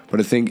 but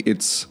I think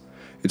it's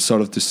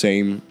sort of the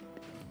same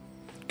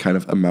kind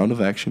of amount of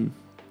action,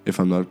 if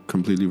I'm not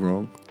completely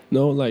wrong.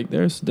 No, like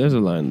there's a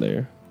line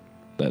there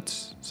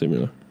that's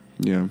similar.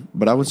 Yeah,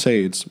 but I would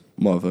say it's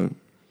more of a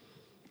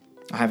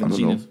I haven't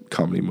seen it.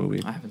 comedy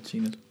movie. I haven't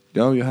seen it.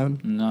 No, you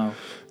haven't. No.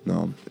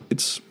 No,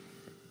 it's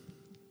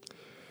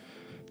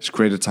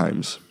greater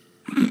times.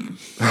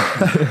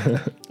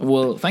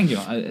 Well, thank you.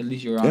 At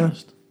least you're Yeah.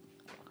 honest.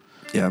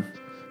 Yeah.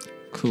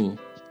 Cool.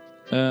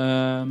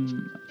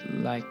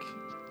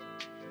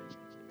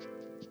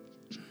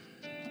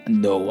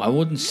 No, I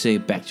wouldn't say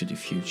Back to the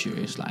Future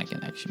is like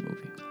an action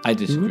movie. I You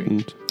disagree.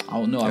 wouldn't.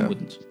 Oh no, I Yeah.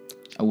 wouldn't.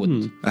 I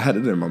wouldn't. I had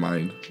it in my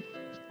mind.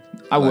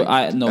 I would.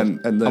 Like, No, and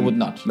then, I would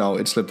not. No,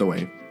 it slipped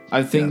away.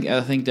 I think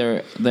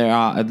there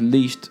are at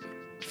least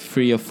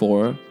 3 or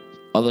 4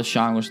 other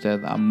genres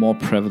that are more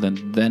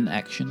prevalent than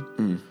action.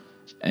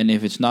 And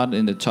if it's not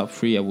in the top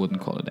 3, I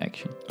wouldn't call it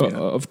action. Yeah.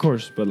 Of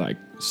course, but like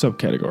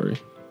subcategory.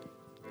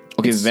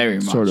 Okay, It's very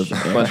much. sort of,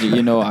 But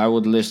I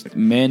would list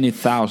many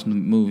thousand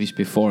movies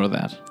before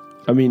that.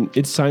 I mean,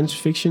 it's science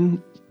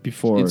fiction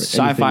before It's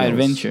anything sci-fi else.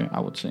 adventure, I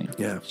would say.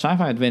 Yeah.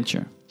 Sci-fi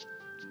adventure.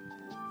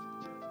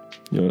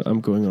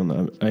 I'm going on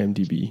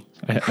IMDb.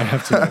 I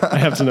have to. I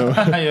have to know.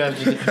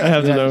 I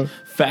have to know.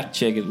 Fact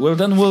check it. Well,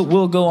 then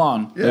we'll go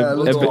on. Yeah,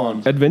 let's go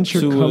on.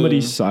 Adventure, To, comedy,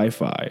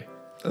 sci-fi.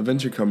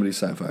 Adventure, comedy,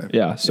 sci-fi.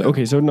 Yeah. So Yeah.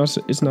 okay. So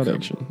it's not Okay.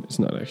 action. It's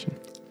not action.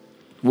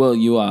 Well,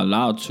 you are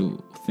allowed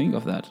to think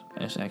of that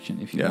as action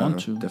if you Yeah, want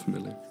to.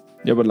 definitely.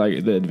 Yeah, but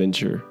like the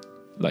adventure,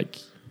 like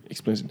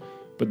explains it.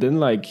 But then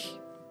like,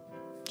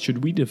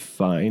 should we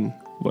define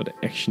what an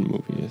action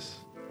movie is?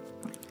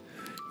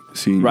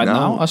 See, Right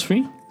now, us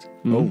 3?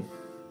 Oh,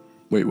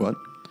 wait, what?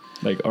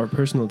 Like our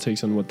personal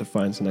takes on what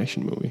defines an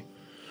action movie.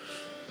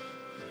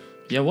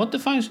 Yeah, what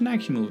defines an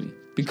action movie?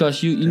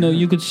 Because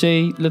you could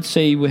say, let's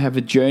say we have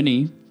a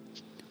journey.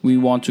 We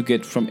want to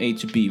get from A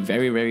to B.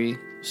 Very, very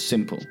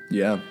simple.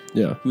 Yeah.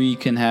 Yeah. We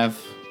can have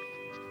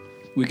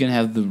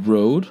The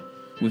Road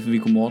with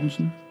Viggo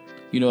Mortensen.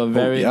 A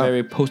very, yeah.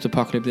 very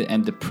post-apocalyptic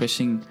and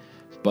depressing,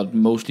 but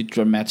mostly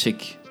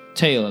dramatic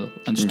tale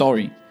and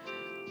story.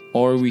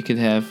 Or we could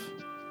have,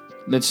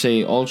 let's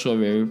say, also a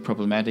very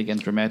problematic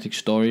and dramatic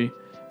story,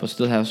 but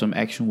still have some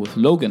action with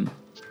Logan.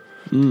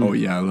 Oh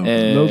yeah, I love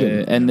it.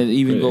 Logan. And then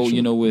even Great go,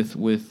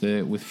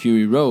 action. with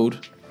Fury Road,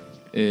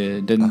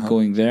 then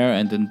going there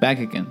and then back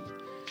again.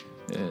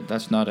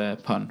 That's not a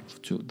pun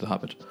to The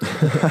Hobbit.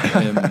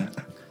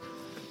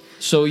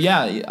 So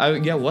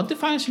what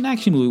defines an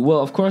action movie? Well,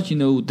 of course,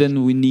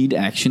 then we need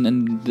action,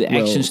 and the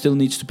action still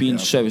needs to be in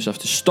service of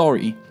the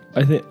story.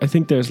 I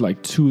think there's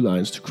like 2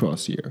 lines to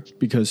cross here,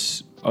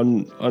 because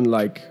on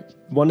like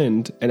one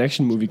end, an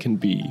action movie can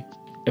be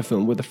a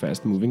film with a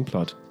fast-moving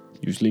plot,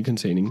 usually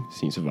containing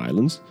scenes of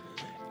violence.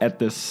 At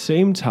the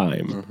same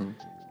time,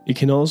 it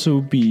can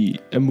also be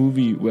a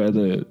movie where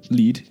the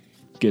lead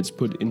gets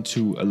put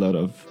into a lot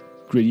of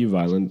gritty,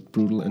 violent,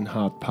 brutal, and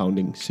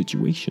heart-pounding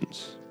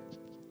situations.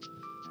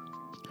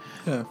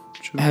 Yeah,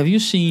 true. Have you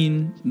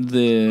seen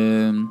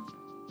the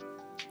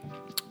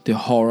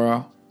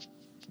horror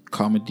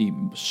comedy,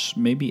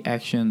 maybe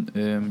action,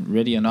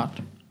 Ready or Not?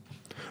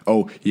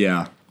 Oh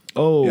yeah.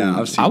 Oh, Yeah,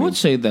 I've seen I would it.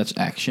 say that's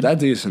action.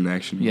 That is an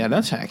action. Yeah,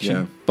 that's action.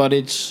 Yeah. But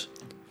it's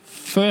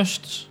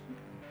first,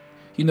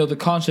 the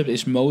concept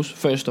is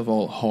first of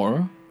all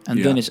horror, and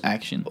Yeah. then it's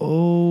action.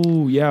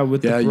 Oh, yeah,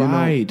 with Yeah, the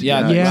bride. Yeah,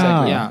 Yeah,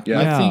 exactly. exactly.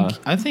 Yeah.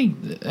 I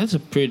think that's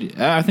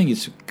I think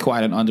it's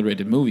quite an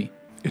underrated movie.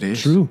 It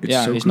is. True. It's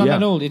Yeah, so it's good. not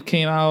that old. It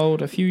came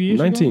out a few years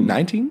 19. ago.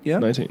 19? Yeah.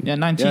 19. Yeah,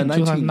 19, Yeah,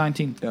 19.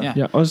 2019. Yeah. Yeah.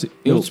 Yeah, honestly,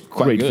 It it was was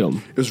quite great good.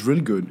 film. It was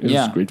really good. It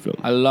was a great film.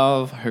 I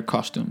love her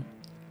costume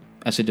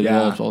as it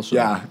evolves also.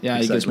 yeah, it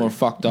gets exactly. more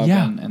fucked up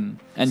Yeah.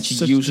 and she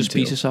Such uses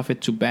detail. pieces of it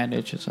to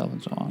bandage herself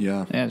and so on.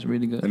 Yeah. Yeah, it's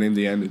really good. And in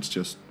the end, it's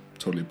just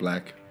totally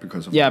black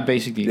because of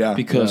Basically. Yeah.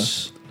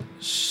 Because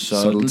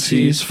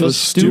subtleties for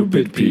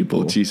stupid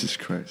people. Jesus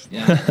Christ.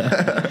 Yeah.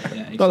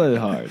 Yeah, Not that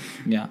hard.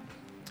 yeah.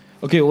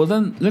 Okay, well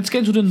then let's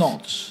get to the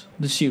noughts,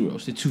 the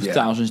zeros, the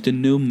 2000s, the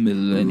new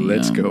millennium.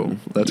 Let's go.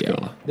 Let's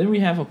go. Then we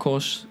have, of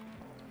course,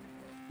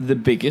 the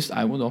biggest.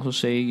 I would also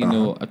say, you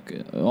know,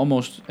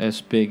 almost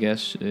as big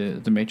as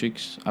the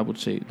Matrix. I would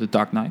say the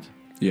Dark Knight.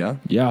 Yeah.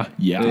 Yeah.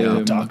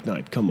 Dark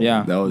Knight. Come on.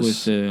 Yeah, That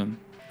was with,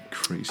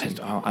 crazy.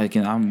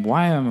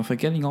 why am I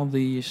forgetting all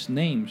these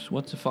names?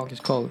 What the fuck is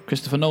called?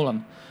 Christopher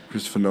Nolan.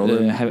 Christopher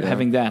Nolan.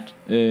 Having that.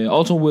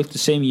 Also with the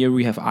same year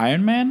we have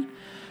Iron Man.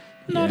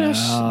 Not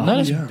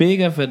as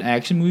big of an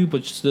action movie,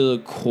 but still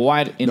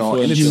quite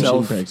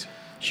influential.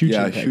 Huge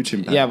impact. Huge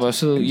impact. Yeah, but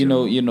still, you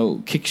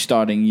know,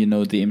 kickstarting, you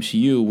know, the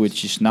MCU,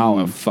 which is now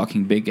a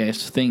fucking big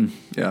ass thing.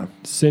 Yeah.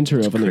 Center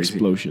of an crazy.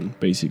 explosion,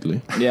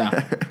 basicly.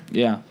 Yeah.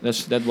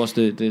 That was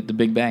the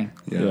Big Bang.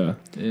 Yeah.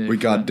 We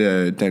got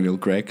Daniel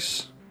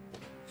Craig's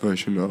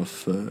version of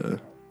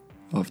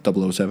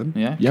 007.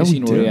 Yeah. Yeah,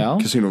 Casino we did. Royale.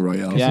 Casino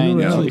Royale. Yeah, in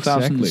Royale,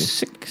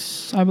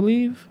 2006, I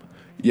believe.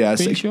 Yeah,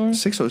 Pretty sure.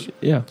 6 or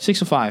Yeah.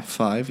 6 or 5.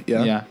 5.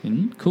 Yeah. Yeah.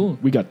 Cool.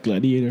 We got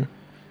Gladiator.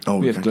 Oh,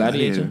 We have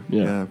Gladiator.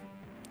 Yeah.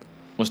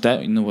 Was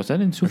that in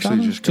 2000?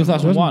 Actually, just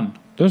 2001.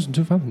 That was in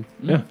 2000.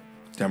 Yeah.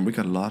 Damn, we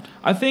got a lot.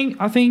 I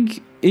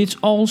think it's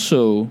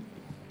also,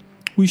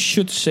 we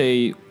should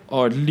say,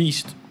 or at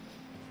least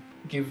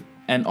give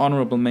an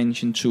honorable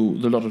mention to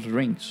The Lord of the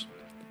Rings.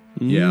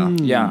 Yeah.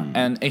 Yeah,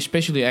 and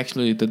especially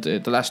actually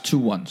the last two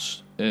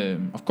ones.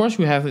 Of course,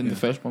 we have in the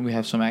first one we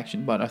have some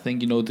action, but I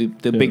think, you know,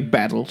 the big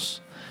battles.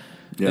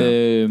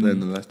 Yeah. Then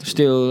the last two.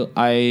 Still,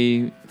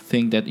 I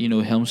think that, you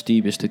know, Helm's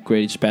Deep is the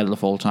greatest battle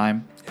of all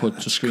time put to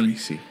That's screen.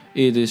 crazy.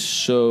 It is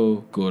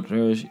so good.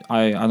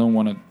 I don't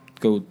want to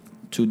go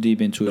too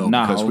deep into it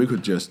now. because we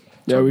could just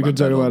we could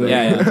talk about it.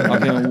 Yeah.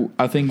 Okay,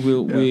 I think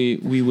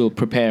we will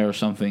prepare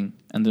something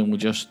and then we'll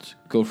just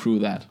go through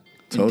that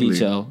in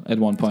detail at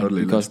one point,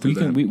 because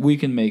we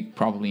can make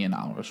probably an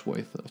hour's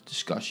worth of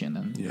discussion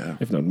and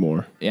if not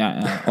more.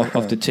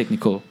 Of the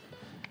technical,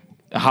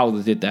 how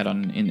they did that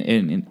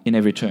in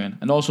every turn,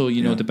 and also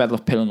know the Battle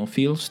of Pelennor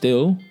Field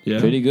still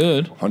pretty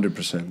good.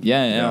 100%.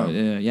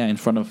 Yeah, in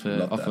front of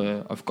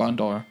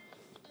Gondor.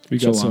 We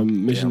got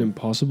some Mission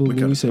Impossible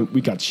movies, and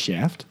we got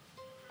Shaft.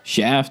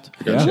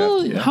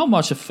 How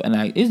much of an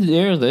act is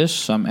there? There's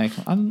some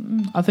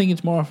action. I think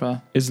it's more of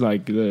a. It's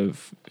like the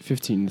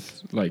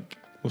 15th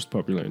most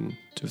popular in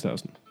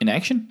 2000. In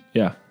action?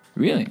 Yeah.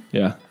 Really?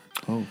 Yeah.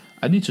 Oh,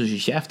 I need to see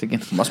Shaft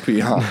again. must be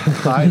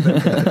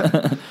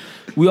high.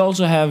 We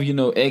also have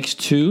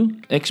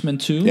X-Men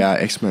 2. Yeah,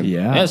 X-Men.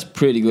 Yeah. That's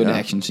pretty good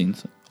action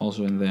scenes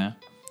also in there.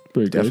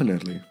 Pretty good.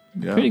 Definitely.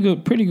 Yeah.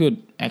 Pretty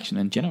good action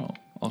in general.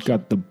 Also.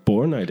 Got the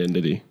Bourne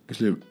Identity.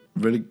 Actually, a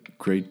really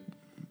great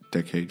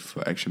decade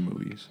for action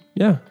movies.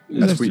 Yeah.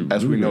 As we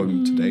know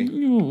them today.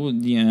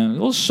 Yeah,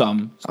 well,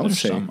 some. I would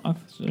say.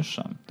 There's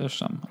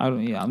some. I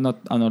don't. Yeah, I'm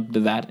not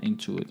that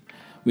into it.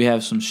 We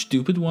have some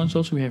stupid ones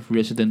also. We have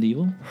Resident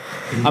Evil.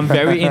 I'm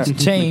very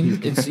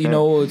entertained. It's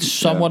it's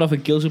somewhat of a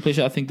guilty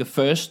pleasure. I think the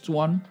first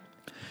one,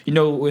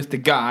 with the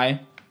guy,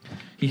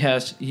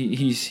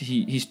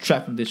 he's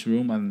trapped in this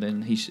room and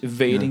then he's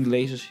evading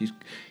lasers.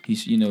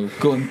 He's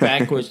going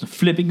backwards and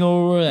flipping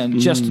over and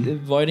just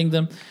avoiding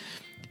them.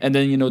 And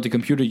then the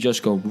computer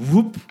just go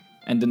whoop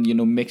and then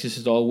mixes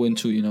it all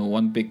into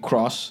one big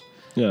cross.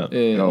 Yeah.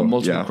 Or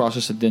multiple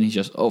crosses, and then he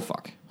just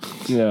fuck.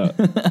 Yeah.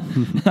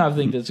 I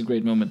think that's a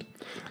great moment.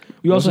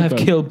 We also have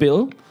Kill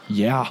Bill.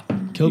 Yeah.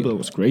 Kill Bill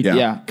was great.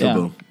 Yeah.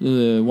 Kill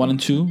Bill. 1 and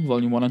 2,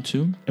 volume 1 and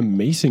 2.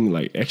 Amazing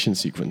action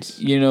sequence.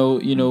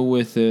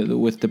 With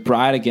the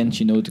bride against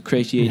the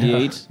Crazy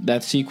 88,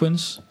 that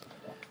sequence,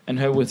 and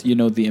her with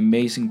the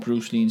amazing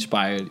Bruce Lee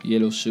inspired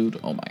yellow suit.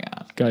 Oh my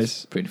god,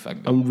 guys, pretty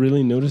fucking good. I'm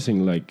really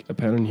noticing a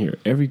pattern here.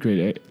 Every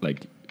great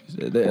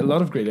a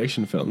lot of great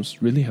action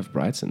films really have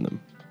brides in them.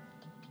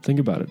 Think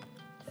about it.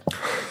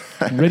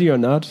 Ready or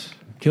Not,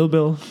 Kill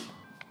Bill.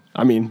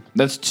 I mean,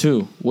 that's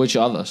 2. Which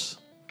others?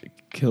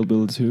 Kill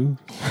Bill 2.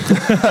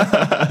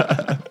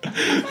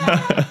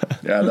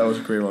 Yeah, that was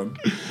a great one.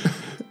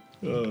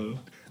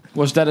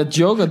 Was that a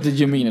joke or did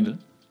you mean it?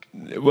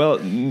 Well,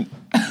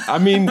 I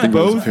mean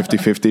both.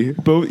 50-50.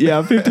 Both,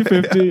 yeah,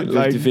 50-50.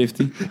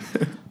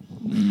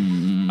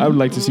 50-50. I would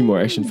like to see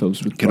more action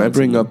films with. Can I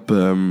bring up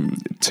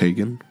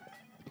Taken?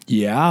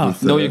 Yeah.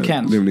 With, no, you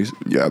can't.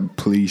 Yeah,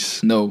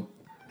 please. No.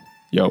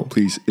 Yo,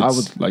 please. I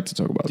would like to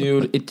talk about it.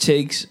 Dude, it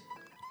takes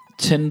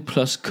 10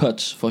 plus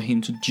cuts for him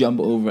to jump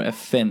over a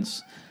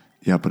fence.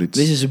 Yeah, but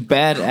this is a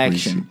bad crazy.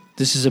 Action.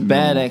 This is a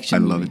bad action. I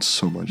movie. love it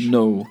so much.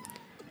 No.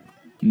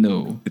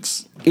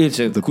 It's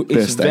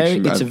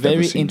a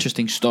very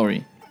interesting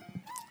story.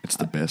 It's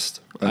the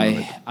best.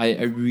 I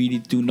really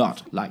do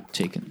not like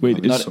Taken.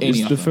 Wait, not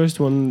is the first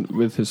one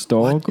with his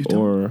dog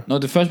or? No,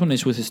 the first one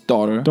is with his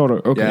daughter.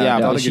 Okay.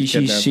 Yeah, but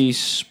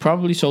she's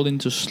probably sold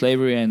into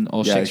slavery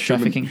or sex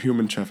trafficking.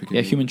 Human trafficking.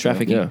 Yeah, human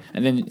trafficking. Yeah.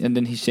 And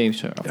then he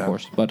saves her, of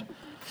course. But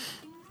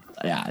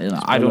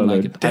I don't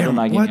like it. I don't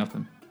like any of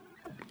them.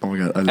 Oh my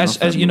god, I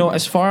love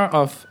as far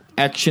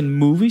action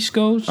movies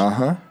goes,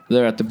 Uh-huh.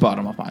 they're at the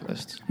bottom of my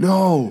list.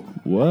 No.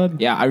 What?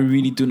 Yeah, I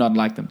really do not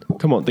like them.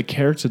 Come on, the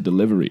character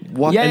delivery.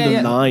 What? Yeah, And yeah, the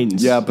yeah.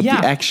 lines. Yeah, but the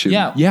action.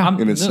 Yeah.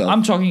 in itself.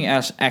 I'm talking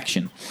as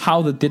action.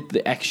 How they did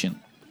the action.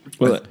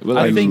 Well,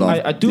 I think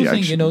love I do the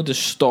think action. the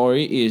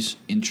story is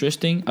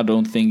interesting. I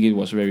don't think it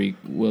was very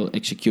well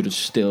executed.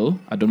 Still,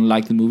 I don't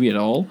like the movie at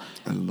all.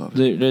 I love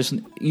it. There's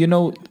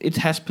it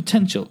has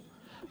potential,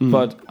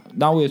 but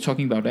now we're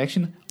talking about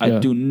action. I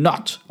do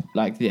not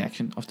like the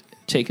action of the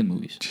Taken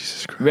movies.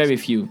 Jesus Christ. Very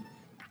few.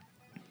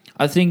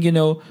 I think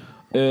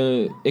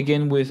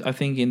again with I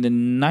think in the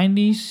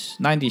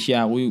 90s,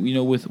 yeah, we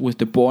with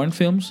the Bourne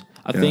films.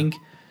 I think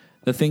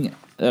the thing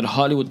that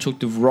Hollywood took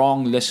the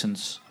wrong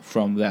lessons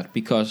from that,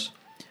 because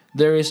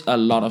there is a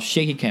lot of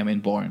shaky cam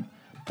in Bourne,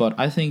 but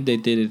I think they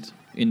did it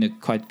in a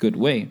quite good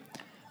way.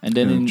 And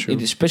then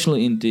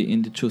especially in the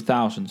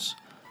 2000s,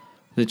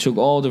 they took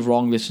all the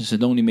wrong lessons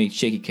and only made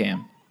shaky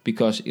cam,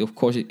 because of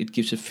course it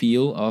gives a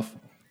feel of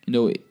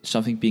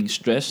something being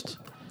stressed.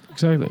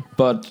 Exactly.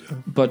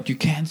 But you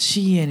can't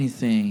see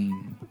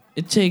anything.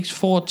 It takes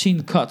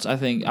 14 cuts. I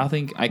think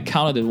I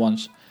counted it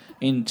once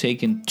in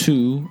Taken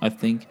 2. I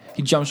think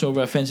he jumps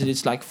over a fence and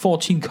it's like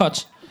 14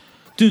 cuts.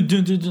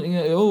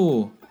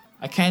 Oh,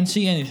 I can't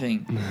see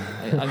anything.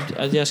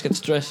 I just get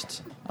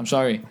stressed. I'm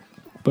sorry.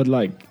 But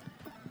like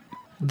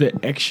the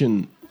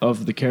action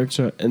of the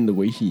character and the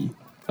way he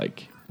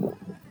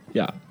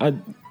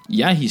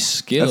He's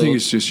skilled. I think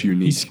it's just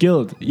unique. he's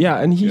skilled. Yeah,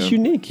 and he's Yeah.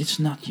 unique. It's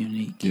not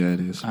unique. Yeah, it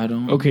is. I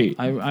don't. Okay.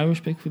 I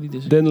respectfully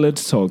disagree. Then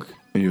let's talk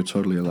And you're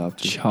totally allowed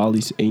to.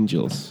 Charlie's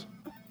Angels.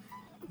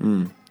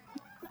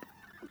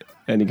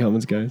 Any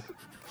comments, guys?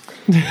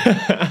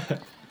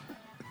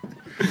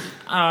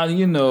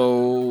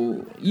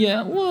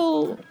 Yeah.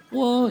 Well.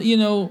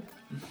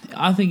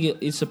 I think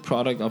it's a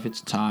product of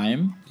its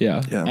time.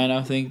 Yeah. Yeah. And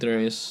I think there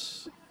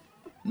is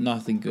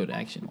nothing good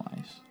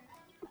action-wise.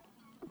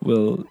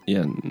 Well,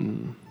 yeah.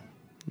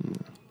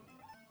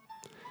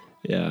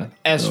 Yeah.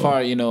 As no.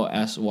 far,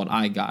 as what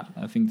I got.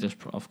 I think there's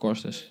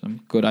some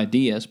good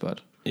ideas,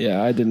 but...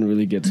 Yeah, I didn't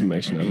really get some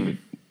action out of it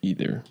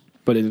either.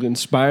 But it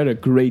inspired a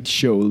great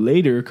show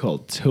later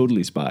called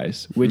Totally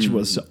Spies, which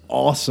was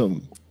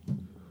awesome.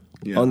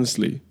 Yeah.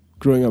 Honestly,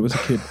 growing up as a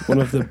kid, one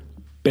of the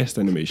best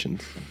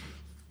animations.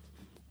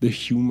 The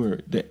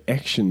humor, the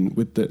action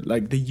with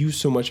they use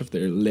so much of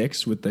their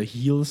legs with the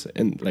heels,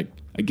 and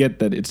I get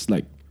that it's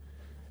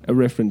a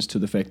reference to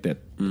the fact that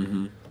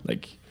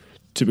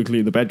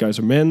typically the bad guys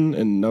are men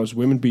and now it's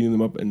women beating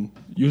them up, and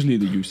usually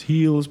they use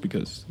heels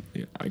because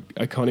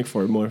iconic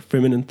for a more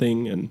feminine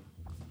thing, and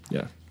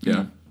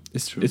Yeah.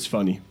 it's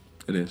funny.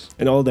 It is.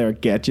 And all their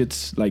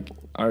gadgets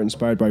are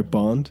inspired by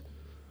Bond,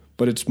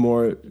 but it's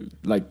more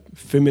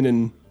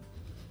feminine.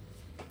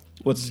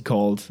 What's it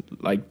called?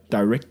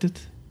 Directed.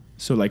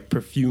 So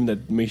perfume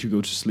that makes you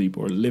go to sleep,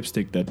 or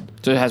lipstick that.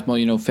 So it has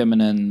more,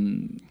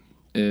 feminine,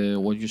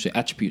 what you say,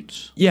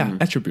 attributes. Yeah,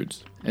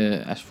 attributes.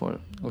 As for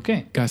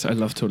okay, Guys, I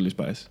love Totally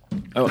Spies.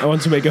 I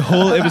want to make a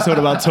whole episode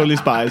about Totally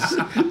Spies.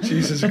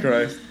 Jesus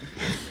Christ.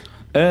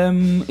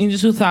 in the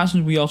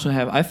 2000s we also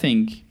have, I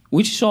think,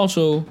 which is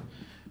also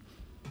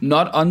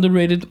not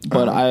underrated,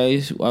 but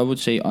I would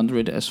say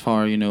underrated as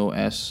far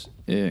as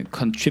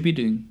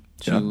contributing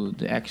to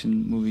the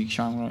action movie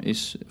genre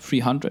is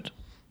 300.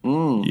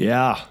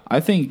 Yeah. I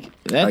think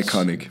that's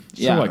Iconic.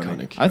 Yeah, So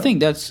iconic. I think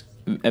that's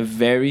a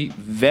very,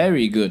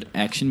 very good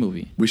action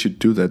movie. We should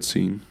do that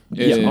scene.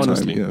 Yeah, sometime,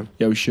 honestly. Yeah.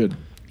 Yeah, we should.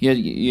 Yeah,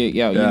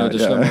 the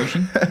slow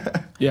motion.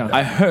 Yeah.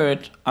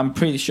 I'm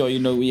pretty sure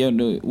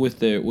with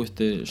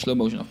the slow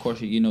motion, of course,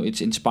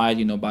 it's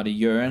inspired, by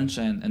the urns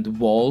and the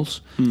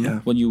walls Yeah.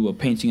 when you were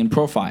painting in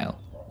profile,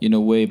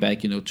 way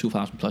back,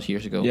 2,000 plus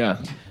years ago. Yeah.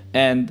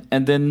 And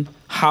then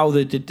how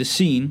they did the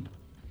scene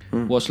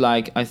was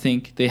I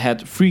think they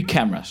had 3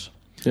 cameras.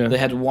 Yeah. They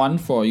had one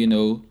for,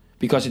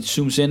 because it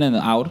zooms in and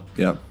out.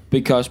 Yeah.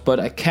 But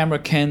a camera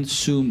can't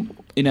zoom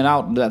in and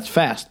out that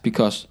fast,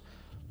 because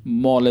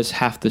more or less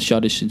half the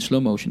shot is in slow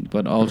motion,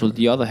 but also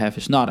the other half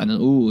is not, and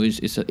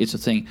it's a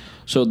thing.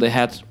 So they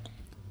had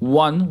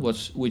one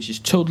which is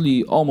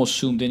totally almost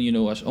zoomed in,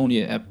 as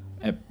only a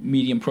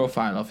medium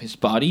profile of his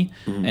body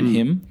and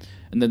him,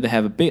 and then they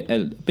have a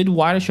bit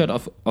wider shot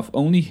of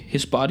only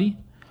his body,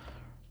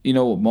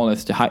 more or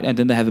less the height, and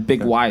then they have a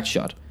big wide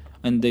shot,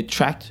 and they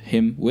tracked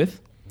him with,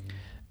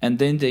 and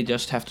then they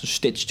just have to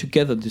stitch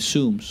together the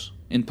zooms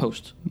in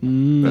post.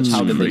 That's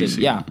how they did it.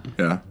 crazy. Yeah.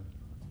 Yeah.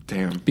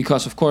 Damn.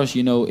 Because of course,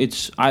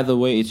 it's either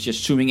way, it's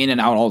just zooming in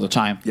and out all the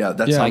time. Yeah,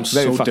 that's Yeah. Like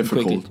very so fucking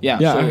difficult. quickly. Yeah.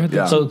 Yeah, I heard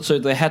that. So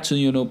they had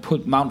to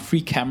mount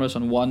 3 cameras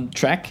on one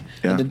track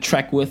and then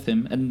track with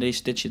him, and they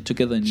stitch it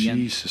together in the end.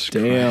 Jesus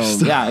Damn.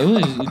 Christ. Yeah, it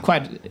was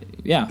quite.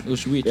 Yeah, it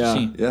was weird to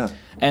see. Yeah.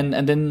 And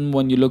then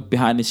when you look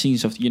behind the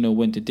scenes of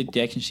when they did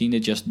the action scene,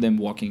 it's just them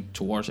walking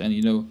towards, and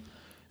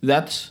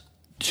that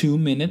 2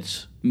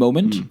 minutes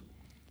moment.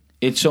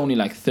 It's only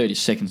 30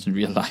 seconds in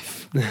real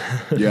life.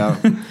 Yeah.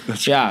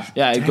 That's Yeah.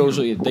 It goes.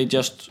 They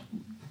just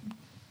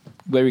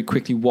very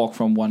quickly walk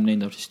from one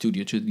end of the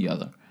studio to the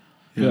other,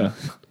 Yeah.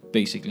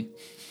 basically.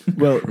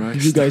 Well,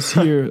 did you guys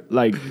hear?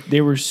 Like,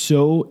 they were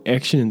so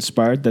action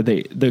inspired that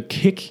the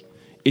kick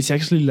is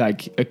actually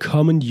like a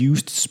common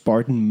used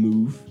Spartan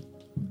move.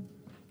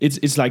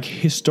 It's like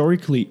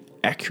historically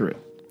accurate.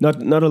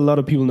 Not a lot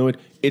of people know it.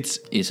 Is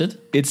it?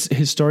 It's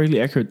historically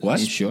accurate. Are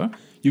you sure?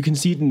 You can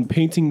see it in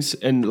paintings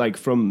and like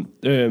from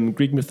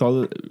Greek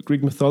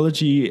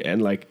mythology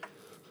and like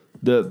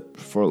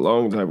for a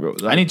long time ago.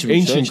 Like I need to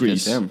ancient research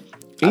Greece. this. Damn.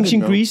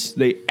 Ancient Greece,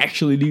 they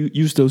actually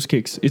use those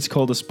kicks. It's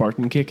called a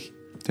Spartan kick.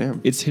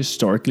 Damn. It's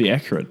historically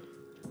accurate.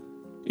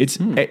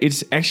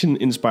 It's action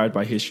inspired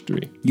by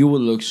history. You will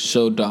look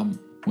so dumb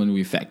when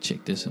we fact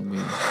check this. And we.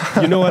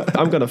 You know what?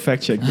 I'm gonna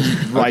fact check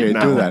this right Okay,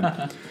 now. do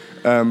that.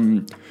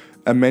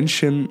 A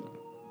mention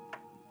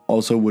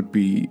also would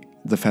be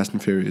the Fast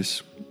and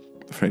Furious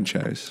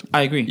franchise.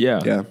 I agree.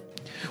 Yeah. Yeah.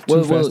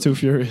 Too Fast, Too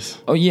Furious.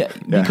 Oh yeah,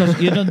 because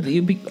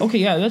okay,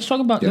 yeah. Let's talk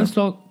about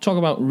talk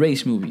about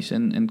race movies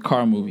and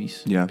car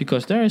movies. Yeah.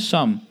 Because there is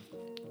some.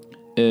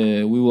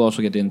 We will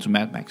also get into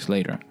Mad Max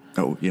later.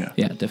 Oh yeah.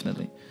 Yeah,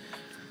 definitely.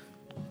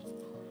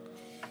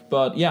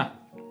 But yeah,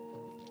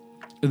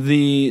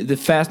 the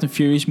Fast and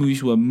Furious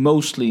movies were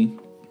mostly,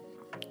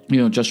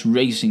 just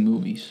racing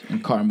movies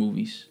and car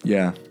movies.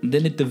 Yeah. And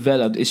then it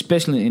developed,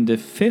 especially in the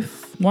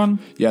fifth one.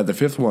 Yeah, the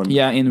fifth one.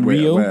 Yeah, in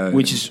Rio, where-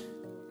 which is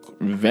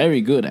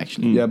very good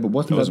actually. Yeah, but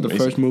wasn't That was that the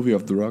amazing. first movie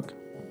of The Rock?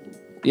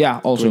 Yeah,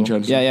 also. Dwayne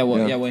Johnson. Yeah,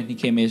 when he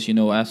came as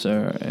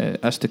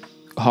as the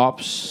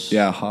Hobbs.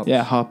 Yeah, Hobbs.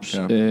 Yeah, Hobbs.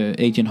 Yeah.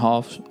 Agent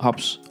Hoff.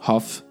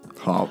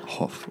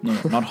 Hoff. No,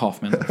 not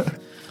Hoffman.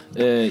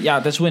 Yeah,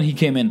 that's when he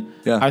came in.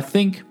 Yeah. I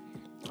think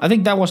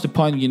that was the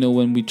point.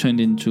 When we turned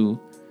into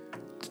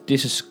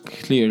this is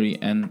clearly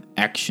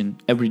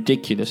a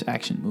ridiculous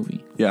action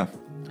movie. Yeah.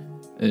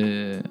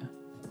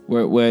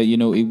 Where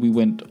we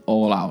went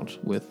all out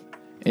with.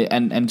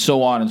 And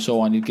so on and so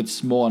on. It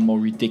gets more and more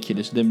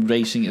ridiculous. Them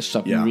racing a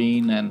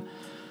submarine and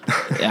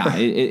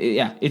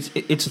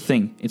it's a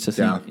thing. It's a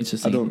thing. Yeah. It's a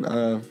thing.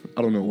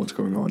 I don't know what's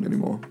going on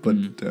anymore, but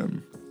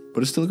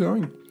it's still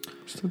going.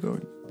 Still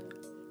going.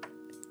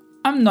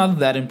 I'm not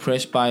that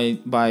impressed by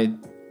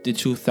the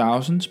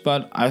 2000s,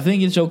 but I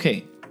think it's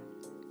okay.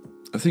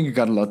 I think it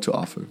got a lot to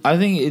offer. I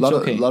think it's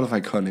okay. A lot of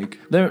iconic.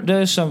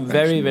 There's some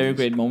very action very movies.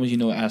 great moments,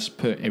 as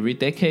per every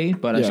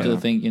decade, but I Yeah. still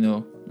think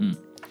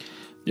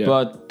Yeah.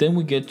 But then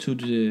we get to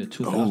the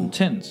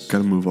 2010s.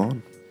 Gotta move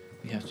on.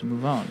 We have to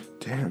move on.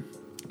 Damn.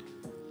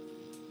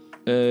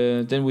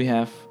 Then we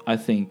have, I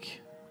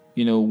think,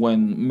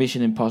 when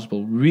Mission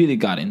Impossible really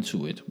got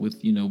into it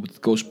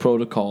with Ghost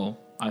Protocol.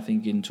 I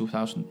think in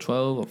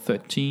 2012 or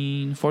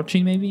 13,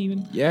 14 maybe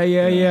even.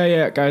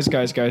 Yeah. Guys.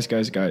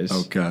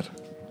 Oh God.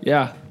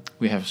 Yeah.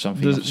 We have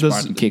something of a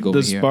Spartan kick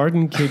over the here.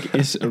 Spartan kick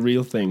is a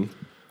real thing.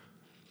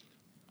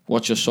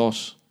 What's your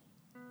sauce?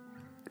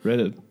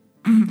 Reddit.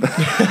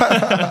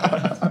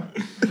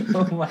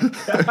 Oh my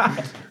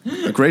god.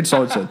 A great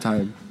source at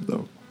time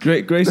though.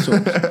 Great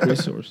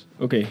source.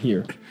 Okay,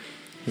 here.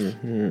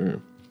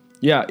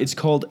 Yeah, it's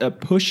called a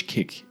push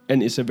kick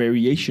and is a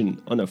variation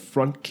on a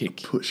front kick.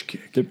 Push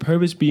kick. The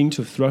purpose being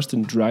to thrust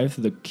and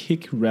drive the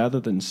kick rather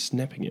than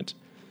snapping it.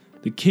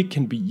 The kick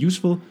can be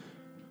useful,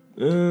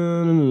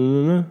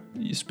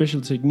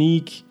 special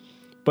technique,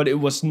 but it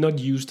was not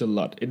used a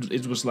lot.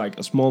 It was like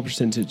a small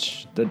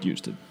percentage that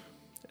used it.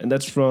 And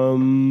that's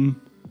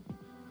from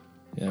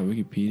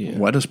Wikipedia.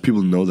 Why does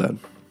people know that?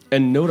 A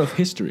note of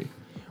history.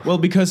 Well,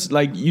 because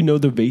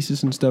the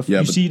vases and stuff.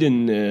 Yeah, you but- see it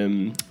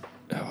in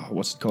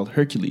what's it called?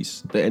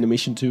 Hercules, the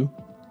animation 2.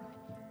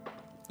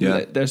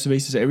 Yeah. There's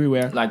vases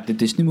everywhere. Like the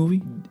Disney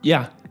movie?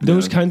 Yeah,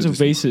 those Yeah, kinds the of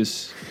Disney-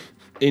 vases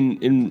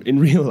in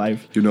real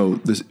life.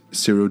 This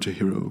Zero to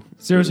Hero.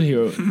 Zero to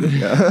Hero.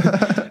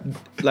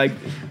 Like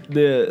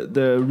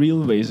the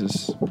real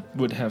vases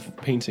would have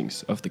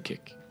paintings of the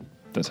kick.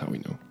 That's how we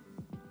know.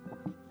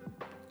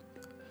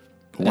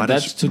 But why And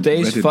that's does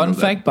today's Reddit fun know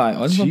that? fact by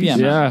Oliver Jeez. Bjerre.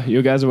 Yeah,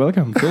 you guys are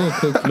welcome. Cool.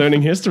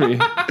 Learning history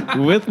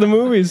with the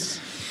movies.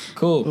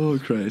 Cool. Oh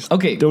Christ.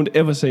 Okay. Don't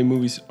ever say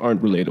movies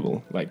aren't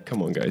relatable. Like,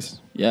 come on, guys.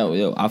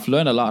 Yeah, I've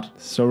learned a lot.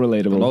 So But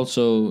relatable.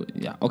 also,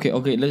 yeah. Okay.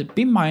 Let's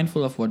be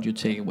mindful of what you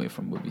take away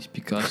from movies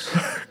because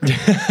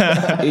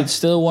it's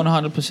still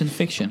 100%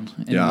 fiction.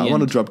 Yeah, I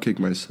want to drop kick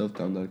myself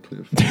down that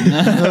cliff.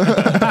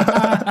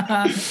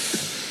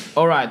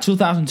 All right,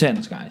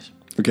 2010s, guys.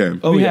 Okay.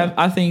 Oh, we yeah. have,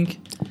 I think,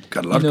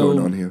 Got a lot you know, going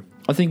on here.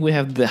 I think we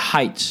have the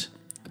heights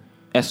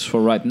as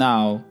for right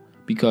now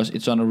because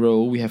it's on a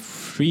roll. We have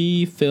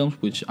 3 films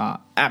which are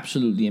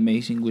absolutely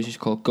amazing, which is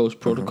called Ghost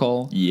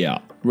Protocol, Yeah.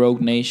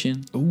 Rogue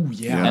Nation, Oh,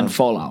 yeah. and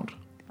Fallout.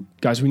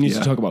 Guys, we need to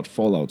Yeah. talk about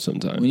Fallout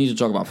sometime. We need to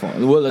talk about Fallout.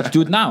 Well, let's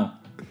do it now.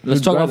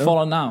 Let's talk right about now.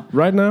 Fallout now.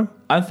 Right now?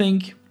 I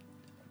think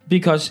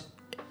because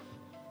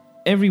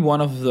every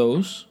one of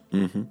those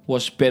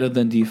was better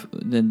than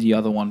the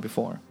other one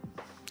before.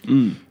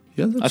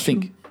 Yeah, that's I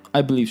think.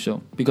 I believe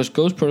so. Because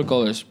Ghost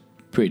Protocol is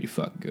pretty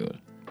fucking good.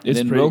 It's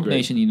then pretty Rogue great.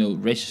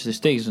 Nation, raises the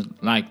stakes.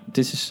 Like,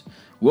 this is...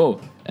 Whoa.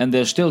 And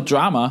there's still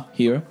drama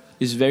here.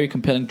 It's very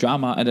compelling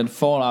drama. And then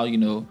Fallout,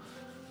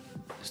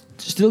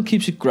 still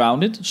keeps it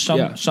grounded.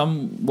 Yeah.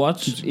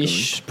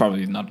 Somewhat-ish.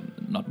 Probably not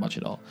not much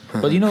at all.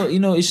 But you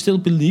know, it's still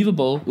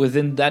believable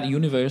within that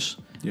universe.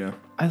 Yeah.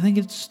 I think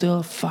it's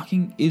still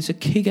it's a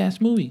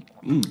kick-ass movie.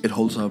 It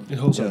holds up. It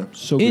holds up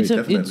so great.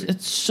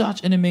 It's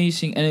such an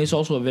amazing, and it's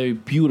also a very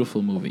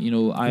beautiful movie. You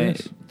know,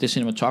 the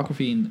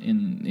cinematography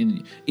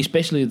in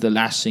especially the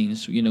last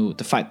scenes. You know,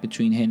 the fight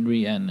between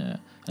Henry and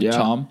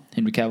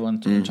Henry Cavill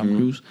and Tom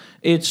Cruise.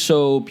 It's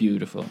so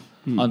beautiful.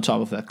 On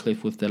top of that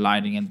cliff with the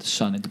lighting and the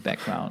sun in the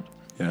background.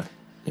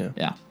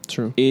 Yeah.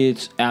 True.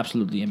 It's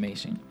absolutely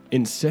amazing.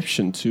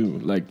 Inception too,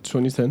 like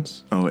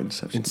 2010s. Oh,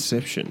 Inception.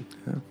 Inception.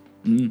 Yeah.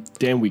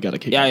 Damn, we got a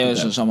kick. Yeah.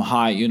 So some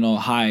high.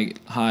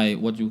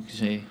 What you could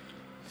say?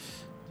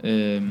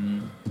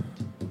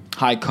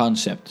 High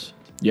concept.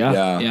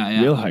 Yeah.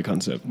 Real high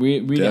concept. Really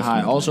Definitely.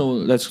 high.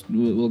 Also,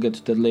 we'll get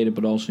to that later.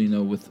 But also, you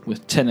know,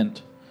 with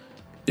Tenet.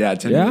 Yeah,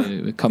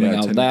 Tenet. Coming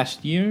out Tenet.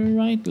 last year,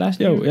 right? Last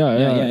Yeah,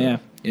 year.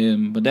 Yeah.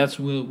 But that's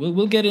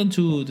we'll get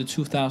into the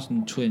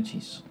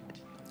 2020s.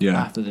 Yeah.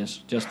 After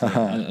this, just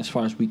as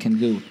far as we can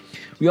go.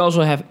 We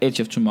also have Edge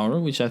of Tomorrow,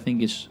 which I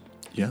think is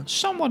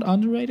somewhat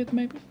underrated,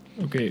 maybe.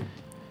 Okay,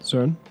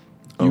 Søren,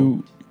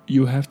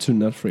 you have to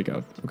not freak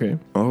out. Okay.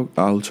 Oh,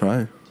 I'll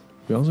try.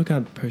 We also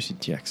got Percy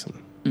Jackson.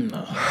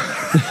 No.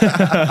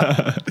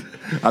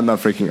 I'm not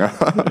freaking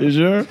out. You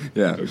sure?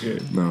 Yeah. Okay.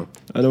 No.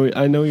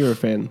 I know you're a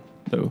fan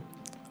though.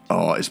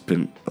 Oh, it's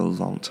been a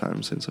long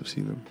time since I've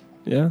seen them.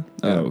 Yeah.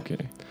 Yeah. Oh,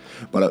 okay.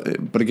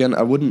 But again,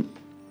 I wouldn't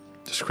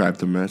describe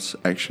them as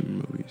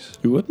action movies.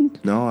 You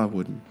wouldn't? No, I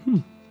wouldn't.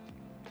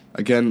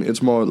 Again,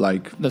 it's more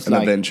like That's an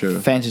like adventure.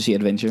 fantasy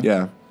adventure.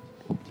 Yeah.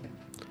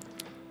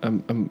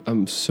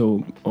 I'm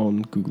so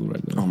on Google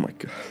right now. Oh my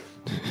god.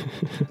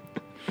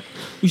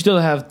 We still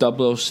have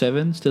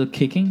 007 still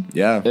kicking.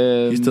 Yeah.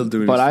 He's still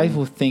doing. But his I thing.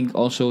 would think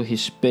also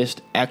his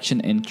best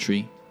action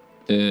entry,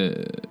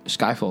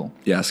 Skyfall.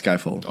 Yeah,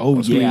 Skyfall. Oh,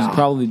 was yeah. amazing.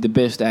 Probably the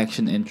best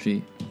action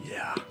entry.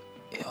 Yeah.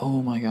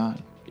 Oh my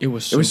god. It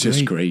was It was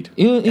just great.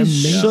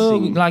 It's so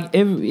Amazing. like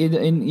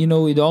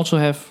it also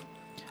have.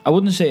 I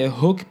wouldn't say a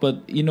hook,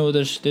 but you know,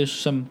 there's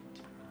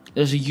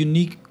a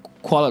unique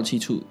quality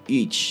to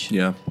each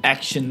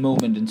action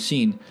moment and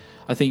scene.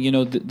 I think you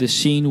know the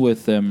scene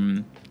with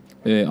on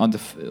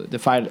the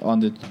fight on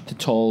the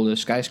tall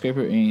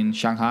skyscraper in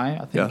Shanghai.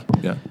 I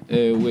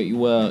think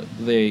where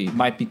they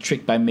might be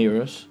tricked by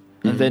mirrors,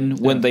 and then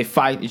when they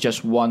fight, it's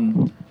just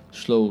one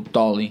slow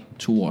dolly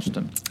towards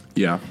them.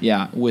 Yeah.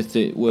 With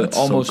That's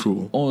almost so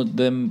cool. all of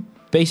them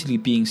basically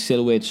being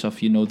silhouettes of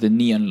the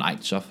neon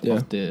lights of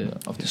the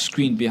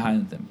screen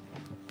behind them.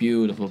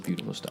 Beautiful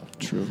stuff.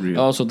 True. Real.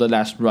 Also, the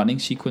last running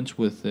sequence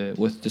with the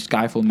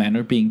Skyfall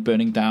Manor being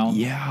burning down.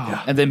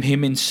 Yeah. And then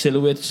him in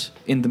silhouettes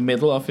in the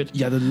middle of it.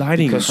 Yeah, the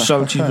lighting. Because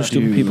so cheap for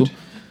stupid Dude. people.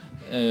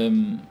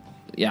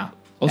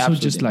 Also, absolutely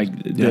just like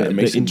the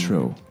amazing.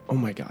 intro. Oh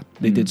my god,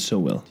 they did so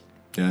well.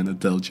 Yeah, and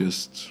Adele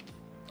just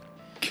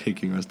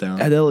kicking us down.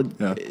 Adele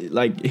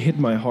like hit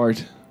my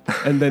heart,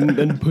 and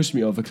then pushed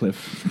me off a cliff.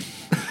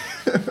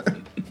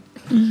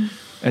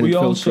 And we it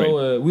felt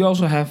great. we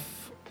also have,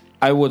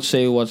 I would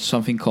say, what's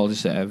something called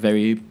is a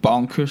very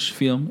bonkers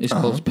film. It's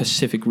called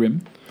Pacific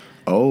Rim.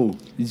 Oh.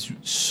 It's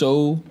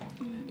so.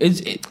 You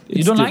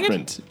It's don't like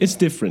different. it? It's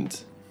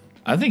different.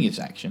 I think it's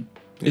action.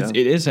 Yeah.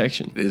 It is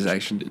action. It is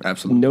action.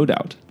 Absolutely. No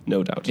doubt.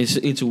 It's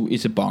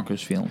a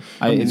bonkers film.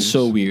 mean, It's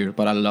so weird,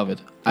 but I love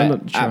it. I'm I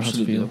not sure how to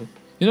absolutely feel. love it.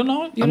 You don't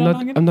know it? You don't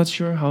like it? I'm not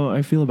sure how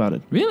I feel about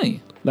it.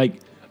 Really? Like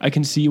I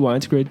can see why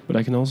it's great, but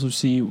I can also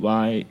see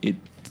why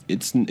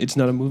it's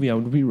not a movie I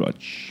would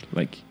rewatch.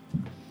 Like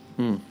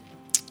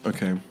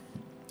Okay.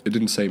 It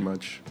didn't say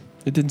much.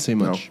 it didn't say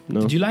much.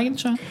 No. Did you like it,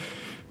 Sean?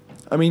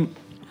 I mean,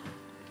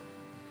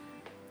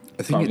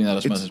 I think Probably not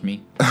as much as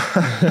me.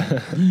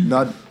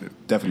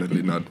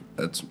 definitely not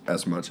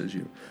as much as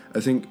you. I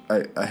think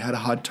I had a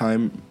hard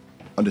time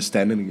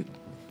understanding it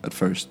at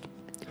first.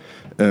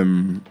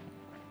 In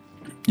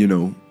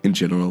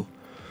general.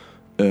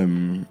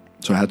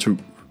 So I had to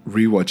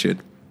rewatch it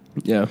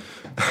Yeah.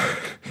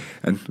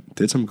 and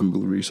did some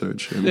Google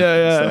research. And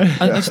Yeah.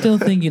 stuff. I still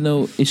think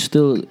it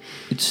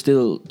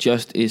still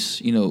just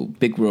is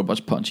big robots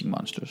punching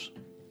monsters.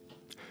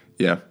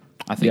 Yeah,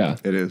 I think Yeah.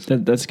 it is.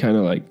 That's kind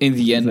of like in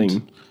the end.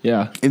 thing.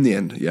 Yeah. In the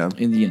end, yeah,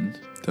 In the end.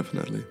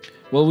 definitely.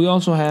 Well, we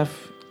also have.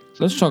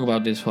 Let's talk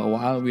about this for a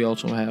while. We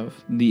also have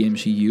the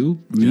MCU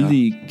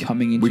really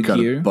coming into We got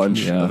gear. a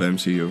bunch Yeah. of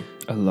MCU.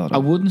 A lot. I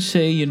wouldn't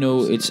say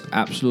it's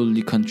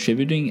absolutely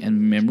contributing and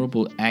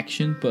memorable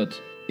action, but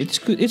it's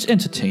good. It's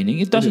entertaining.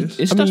 It does is.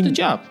 it does the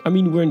job. I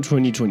mean, we're in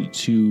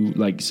 2022.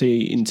 Like, say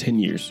in 10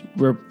 years,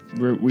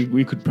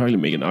 we could probably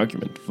make an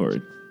argument for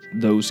it.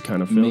 Those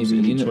kind of films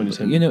Maybe in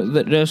 2010.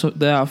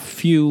 there are a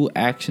few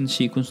action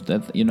sequences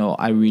that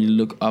I really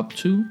look up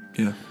to.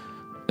 Yeah,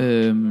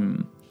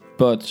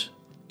 But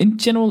in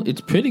general,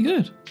 it's pretty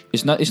good.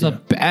 It's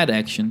not bad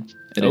action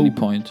at any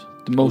point.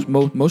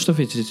 The most of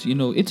it is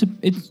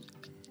it's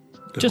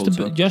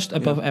just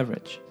above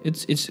average.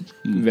 It's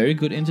very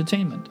good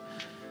entertainment.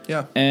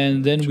 Yeah.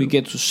 And then we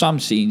get to some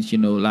scenes,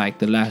 like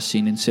the last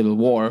scene in Civil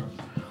War,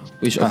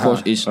 which of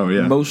course is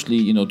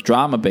mostly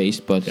drama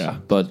based, but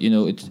it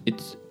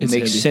makes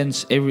heavy.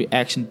 sense. Every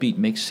action beat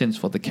makes sense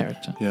for the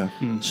character. Yeah.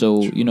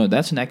 So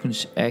that's an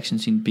action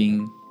scene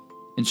being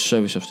in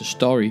service of the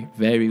story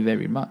very,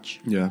 very much.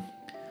 Yeah.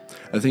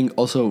 I think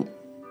also,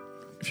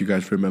 if you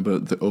guys remember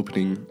the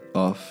opening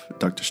of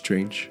Doctor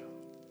Strange,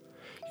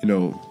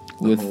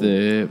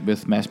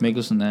 with Mads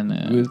Mikkelsen and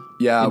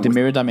the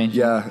mirror dimension.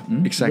 Yeah,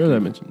 exactly. Mirror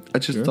dimension. I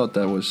just thought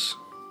that was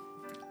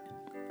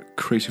a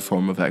crazy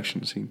form of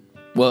action scene.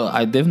 Well,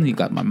 I definitely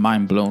got my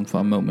mind blown for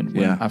a moment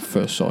when Yeah. I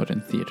first saw it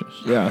in theaters.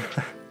 Yeah.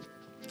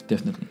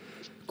 Definitely.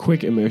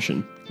 Quick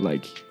immersion.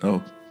 Like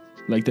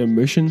the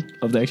immersion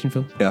of the action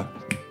film. Yeah.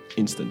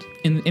 Instant.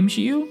 In the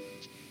MCU?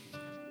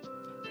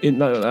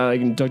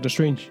 Like in Doctor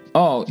Strange.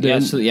 Oh, The-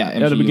 MCU.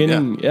 At the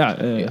beginning,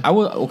 I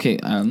will. Okay,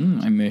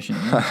 immersion.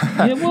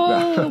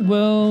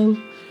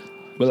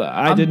 Well,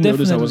 I didn't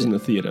notice I was in the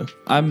theater.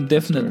 I'm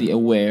definitely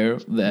aware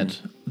that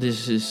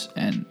this is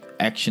an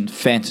action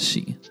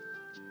fantasy.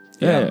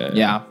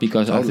 Yeah,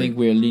 because I think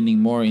we're leaning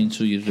more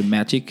into the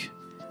magic,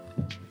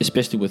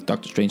 especially with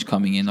Doctor Strange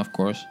coming in, of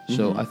course.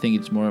 So I think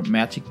it's more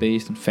magic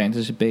based and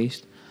fantasy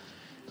based,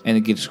 and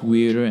it gets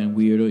weirder and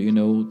weirder.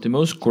 The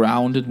most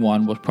grounded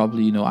one was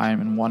probably Iron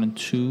Man 1 and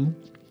 2,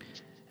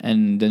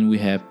 and then we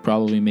have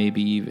probably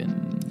maybe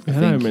even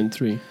Iron Man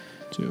 3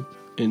 too.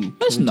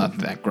 It's not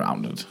that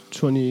grounded.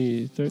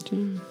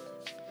 2013.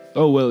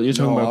 Oh well, you're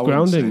talking about I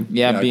wouldn't grounding.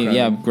 say.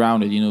 Yeah,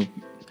 grounded.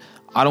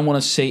 I don't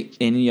want to say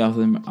any of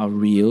them are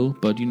real,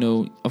 but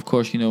of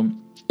course,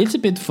 it's a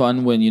bit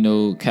fun when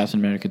Captain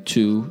America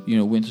 2,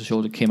 Winter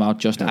Soldier came out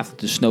just after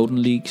the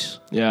Snowden leaks.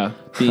 Yeah.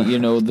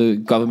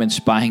 The government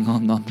spying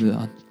on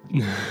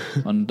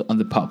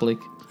the public.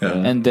 Yeah.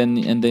 And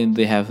then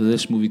they have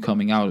this movie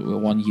coming out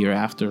 1 year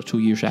after, 2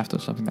 years after,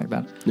 something like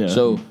that. Yeah.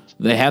 So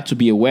they had to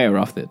be aware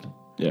of it,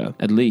 Yeah.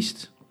 at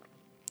least.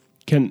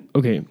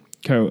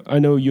 Caro, I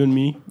know you and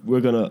me,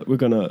 we're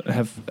gonna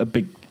have a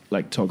big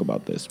talk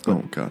about this. But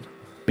Oh God.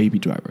 Baby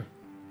Driver.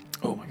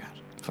 Oh my god.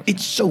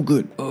 It's so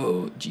good.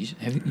 Oh jeez.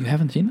 You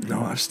haven't seen it?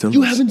 No, I've still.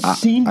 You haven't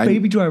seen I-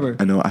 Baby Driver?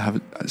 I know. I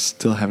haven't. I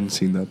still haven't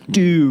seen that.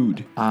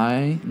 Dude.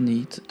 I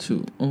need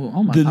to.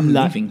 Oh my! The I'm li-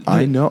 leaving.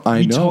 I know.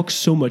 He talks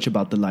so much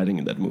about the lighting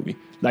in that movie.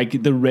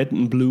 Like the red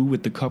and blue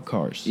with the cop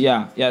cars.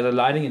 Yeah, the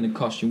lighting and the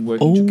costume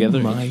working together.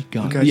 Oh my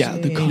god. Guys, Yeah,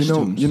 the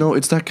costumes.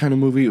 It's that kind of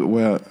movie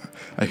where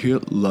I hear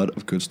a lot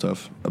of good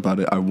stuff about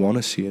it. I want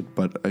to see it,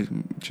 but I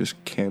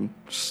just can't.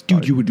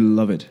 Dude, you would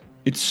love it.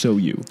 It's so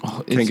you.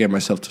 Oh, Can't get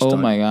myself to start. Oh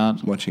my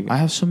god! Watching it. I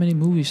have so many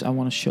movies I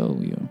want to show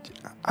you.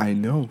 I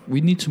know.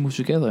 We need to move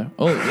together.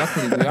 Oh,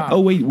 luckily we are.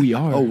 Oh wait, we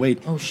are. Oh wait.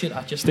 Oh shit!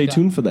 I just Stay forgot.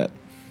 tuned for that.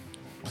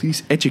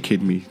 Please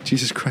educate me.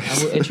 Jesus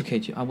Christ.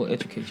 I will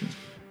educate you.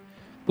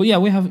 But yeah,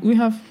 we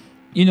have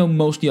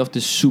mostly of the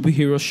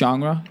superhero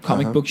genre,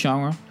 comic book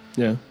genre.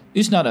 Yeah.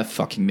 It's not a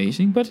fucking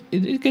amazing, but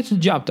it gets the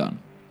job done.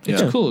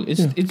 It's Yeah. cool.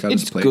 It's Got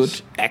its place.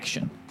 good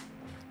action.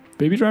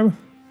 Baby Driver?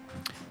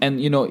 And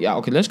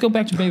okay, let's go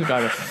back to Baby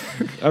Driver.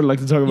 I would like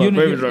to talk about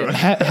Baby Driver.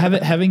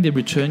 Having the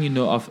return,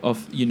 of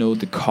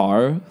the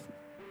car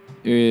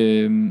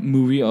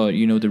movie, or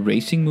the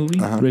racing movie,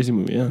 Racing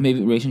movie, yeah.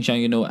 maybe racing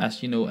genre,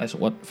 as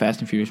what Fast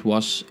and Furious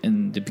was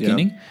in the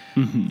beginning,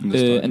 Mm-hmm.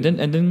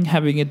 and then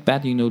having it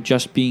back,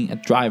 just being a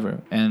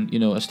driver, and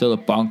still a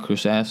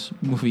bonkers ass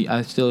movie.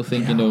 I still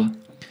think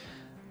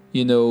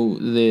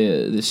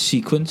the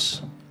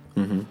sequence.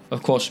 Mm-hmm.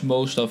 Of course,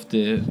 most of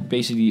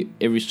basically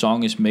every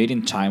song is made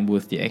in time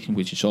with the action,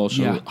 which is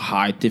also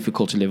high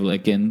difficulty level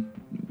again,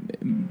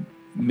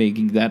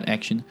 making that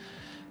action.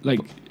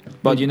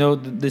 But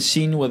the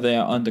scene where they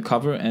are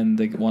undercover and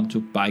they want to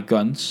buy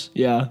guns,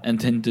 and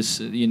then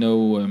this,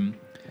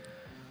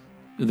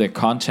 the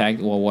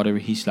contact or whatever,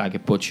 he's like a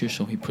butcher,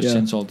 so he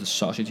presents all the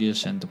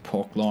sausages and the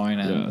pork loin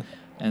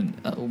and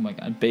oh my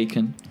god,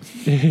 bacon.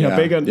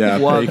 Bacon. Yeah,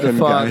 What bacon, the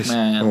fuck, guys.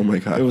 man? Oh my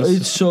god.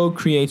 It's so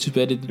creative,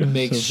 but it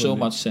makes so so funny.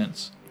 much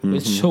sense. Mm-hmm.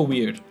 It's so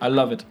weird. I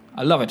love it.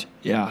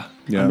 Yeah.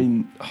 Yeah. I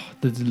mean,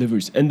 the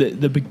deliveries and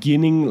the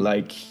beginning,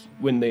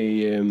 when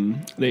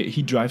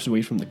he drives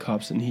away from the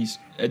cops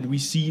and we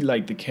see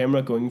the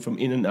camera going from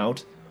in and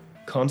out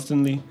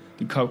constantly.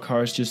 The cop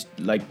cars just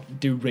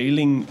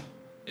derailing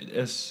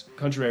as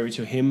contrary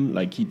to him.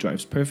 He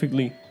drives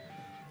perfectly.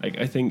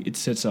 I think it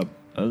sets up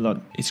a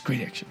lot. It's great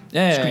action.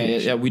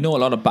 Yeah. We know a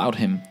lot about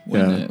him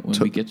when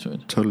we get to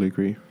it. Totally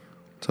agree.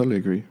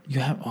 You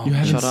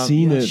haven't shut up.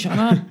 seen it. Shut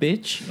up,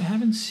 bitch! You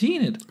haven't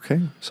seen it.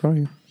 Okay,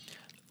 sorry.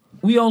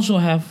 We also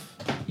have,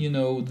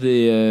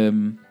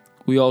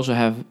 we also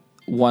have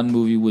one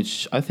movie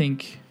which I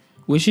think,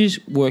 works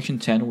in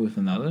tandem with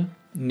another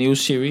new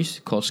series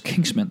called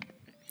Kingsman.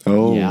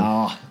 Oh.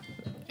 Yeah.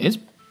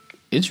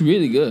 It's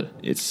really good.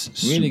 It's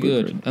Really super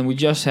good. great. And we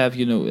just have,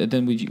 and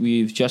then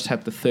we've just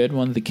had the third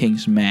one, The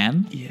King's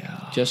Man.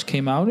 Yeah. Just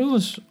came out. It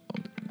was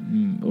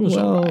Well,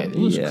 alright. It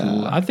was yeah.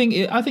 cool. I think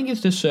it's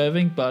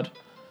deserving, but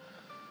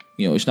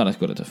it's not as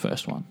good as the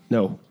first one.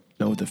 No,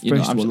 the You know,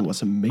 first I'm one s-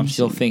 was amazing. I'm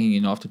still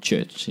thinking of the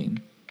church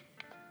scene.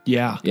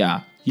 Yeah.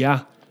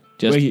 Yeah,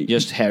 Where he-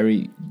 just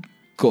Harry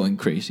going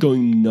crazy.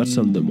 Going nuts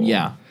on them all.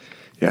 Yeah,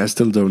 Yeah, I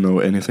still don't know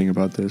anything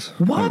about this.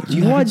 What?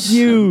 You,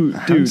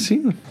 Haven't dude?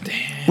 seen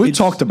it. We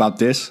talked about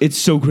this. It's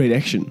so great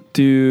action.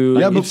 Dude.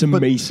 Yeah, Like, but- it's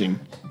amazing.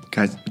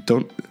 Guys,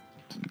 don't...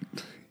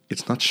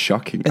 It's not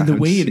shocking. And I the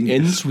haven't way it seen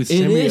ends this. with It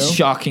Samuel. is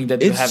shocking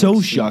that you It's haven't so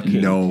seen shocking.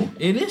 it. No.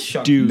 It is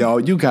shocking. Dude. No,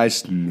 you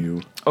guys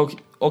knew.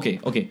 Okay.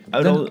 I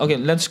Then, don't- okay,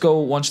 let's go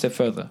one step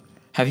further.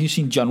 Have you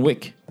seen John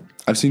Wick?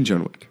 I've seen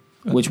John Wick.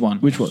 Which one?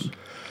 Which one?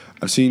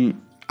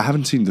 I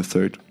haven't seen the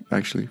third,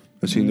 actually.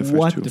 I've seen the first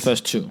What? two. The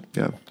first two.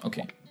 Yeah.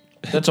 Okay.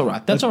 That's all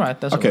right. That's all right.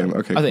 That's Okay, all right.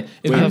 okay. I think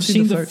if Wait, you have I've seen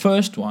seen the the third.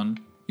 first one,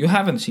 you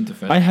haven't seen the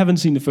first. I haven't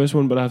seen the first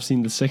one, but I've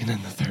seen the second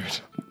and the third.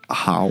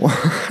 How?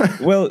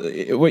 Well,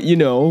 you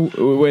know,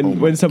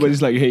 when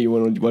somebody's like, "Hey, you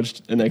want to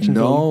watch an action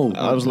No. film?"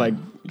 I was like,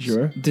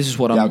 "Sure." This is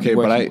what Yeah, I'm okay,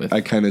 but working with. I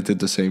kind of did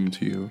the same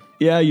to you.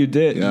 Yeah, you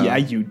did. Yeah. Yeah,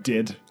 you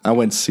did. I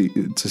went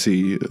to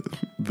see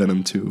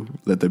Venom 2,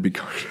 Let There Be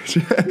Carnage,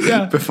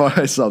 Yeah. before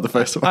I saw the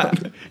first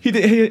one.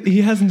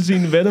 He hasn't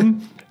seen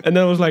Venom, and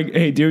then I was like,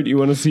 "Hey, dude, you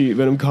want to see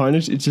Venom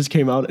Carnage?" It just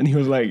came out, and he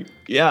was like,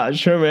 "Yeah,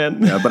 sure, man."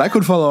 Yeah, but I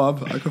could follow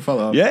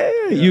up. Yeah,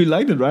 you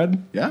liked it, right?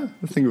 Yeah,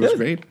 I think it was Yeah.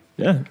 great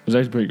Yeah, it was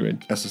actually pretty great.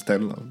 as a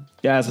standalone.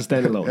 Yeah, as a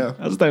standalone. Yeah.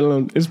 As a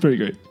standalone, it's pretty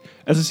great.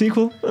 As a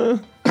sequel, I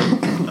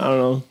don't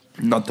know.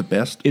 Not the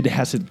best. It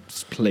has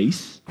its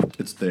place,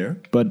 It's there.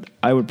 but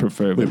I would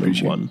prefer Venom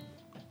appreciate 1.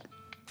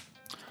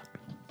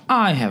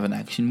 I have an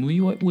action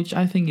movie which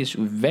I think is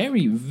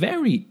very,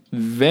 very,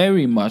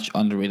 very much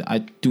underrated. I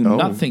do Oh.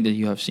 not think that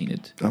you have seen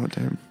it. Oh,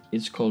 damn.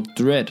 It's called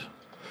Dread.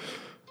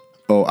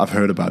 Oh, I've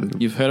heard about it.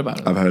 You've heard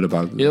about it. I've heard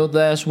about it. You know,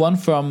 there's one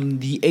from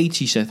the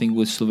 80s, I think,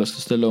 with Sylvester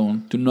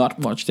Stallone. Do not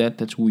watch that.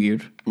 That's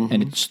weird.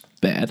 And it's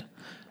bad.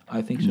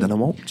 I think so. Then I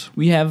won't.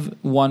 We have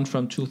one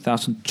from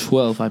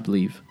 2012, I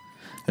believe.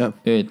 Yeah.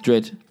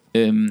 Dread.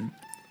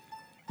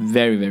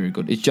 Very, very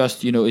good. It's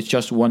just, it's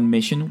just one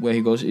mission where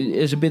he goes.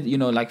 It's a bit,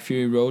 like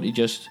Fury Road.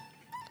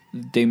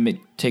 They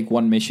take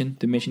one mission.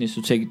 The mission is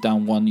to take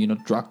down one,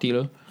 drug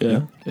dealer.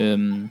 Yeah.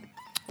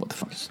 What the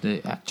fuck is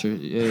the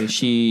actor?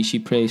 She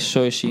plays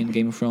Cersei in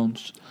Game of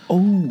Thrones.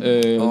 Oh.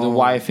 The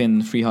wife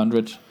in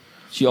 300.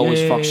 She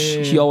always Yeah.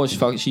 fucks. She always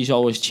fucks. She's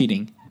always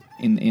cheating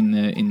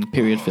in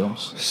period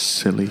films.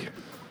 Silly.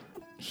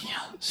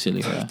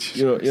 Silly her.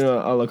 You know,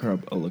 I'll look her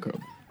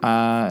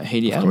up.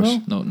 Haley Of course.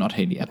 Atwell? No, not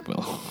Haley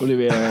Atwell.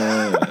 Olivia.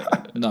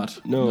 Not.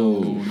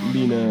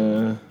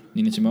 Lena.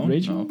 Nina Simone?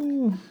 Rachel?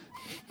 No.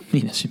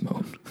 Nina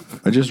Simone.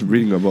 I'm just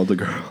reading about the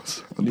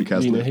girls on the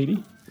cast Lena list.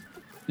 Headey?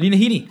 Lena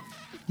Headey.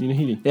 Lena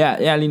Headey.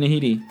 Yeah, Lena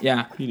Headey.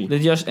 Yeah.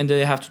 Headey.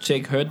 They have to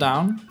take her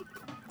down.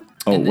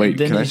 Oh, and wait.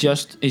 then Can I? it's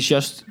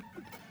just.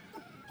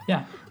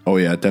 Yeah. Oh,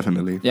 yeah,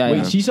 definitely. Yeah. Wait,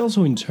 yeah. she's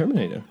also in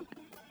Terminator.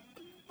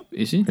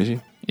 Is she? Is she?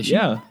 Is she?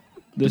 Yeah.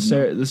 The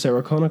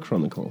Sarah Connor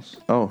Chronicles.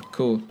 Oh.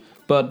 Cool.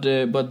 But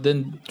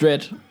then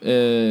Dredd,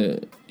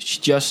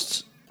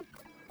 she's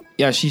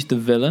the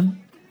villain.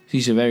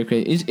 She's a very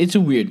crazy. It's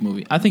a weird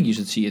movie. I think you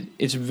should see it.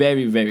 It's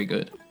very, very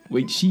good.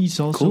 Wait, she's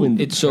also Cool. in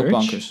The It's so Purge?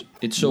 bonkers.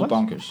 It's so What?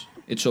 bonkers.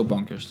 It's so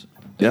bonkers.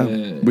 Yeah.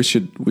 we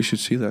should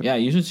see that. Yeah,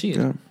 you should see it.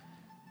 Yeah.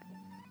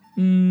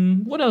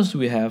 What else do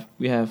we have?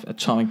 We have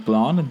Atomic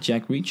Blonde and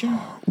Jack Reacher.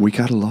 We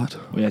got a lot.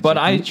 Oh, yeah, But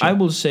Jack Reacher. I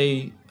will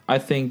say I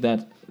think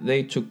that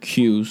they took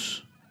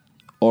cues,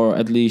 or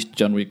at least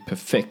John Wick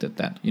perfected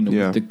that.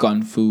 Yeah. With the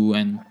gun fu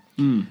and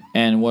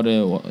what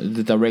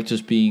the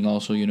directors being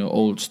also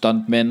old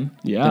stunt men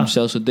Yeah.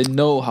 themselves, so they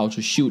know how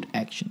to shoot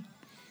action.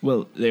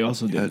 Well, they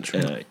also Yeah, did.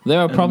 true. They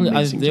are An probably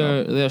amazing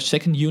they're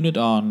second unit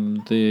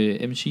on the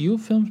MCU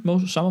films.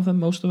 Most of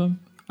them,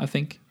 I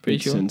think. Pretty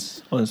Makes sure.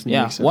 sense. Honestly,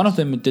 Yeah, makes sense. one of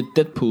them did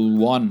Deadpool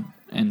 1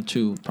 and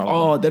 2 probably.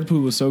 Oh,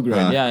 Deadpool was so great.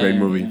 Ah, great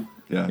movie.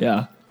 Yeah.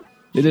 Yeah.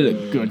 They did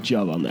a good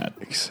job on that.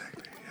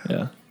 Exactly.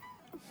 Yeah.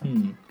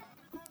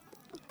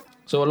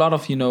 So a lot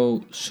of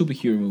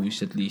superhero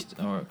movies, at least,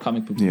 or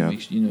comic book Yeah.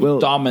 movies, Well-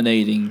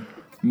 dominating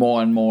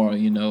more and more.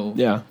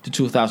 Yeah. the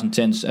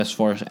 2010s as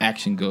far as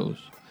action goes.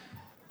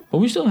 But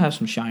we still have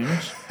some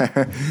shiners.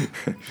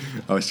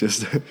 I was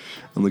just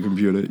on the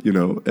computer,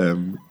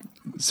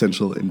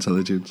 Central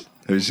Intelligence.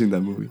 Have you seen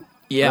that movie?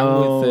 Yeah,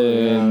 Oh,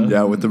 with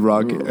Yeah, with The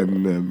Rock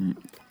and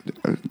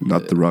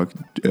not The Rock,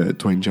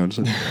 Dwayne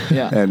Johnson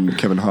yeah, and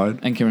Kevin Hart.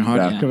 and Kevin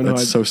Hart. Yeah. Kevin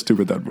That's Hart. so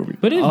stupid, that movie.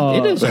 But it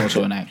Oh. is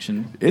also an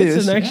action.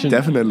 It's an action.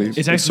 Definitely. It's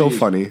It's so actually-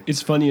 funny.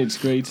 It's funny. It's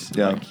great.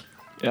 Yeah. Like,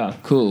 yeah.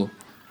 Cool.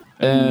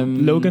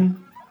 Logan.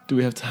 Do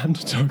we have time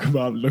to talk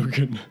about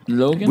Logan?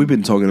 Logan. We've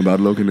been talking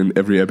about Logan in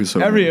every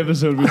episode. Every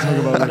episode we talk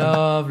about I Logan.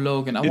 love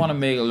Logan. I want to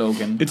make a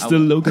Logan. It's I, the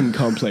Logan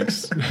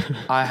complex.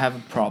 I have a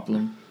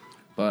problem,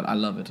 but I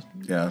love it.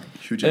 Yeah,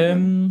 huge.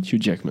 Hugh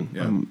Jackman.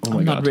 Yeah. Oh I'm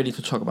my not god. ready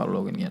to talk about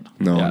Logan yet.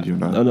 No, Yeah. you're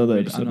not. Another I'm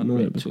episode. not Another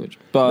ready episode. to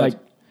it. But Like-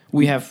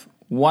 we have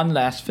one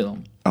last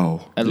film,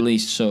 Oh, at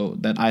least, so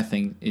that I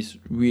think is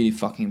really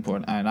fucking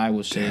important, and I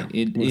would say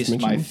it Worth is my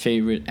mentioning.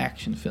 favorite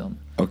action film,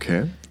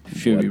 okay.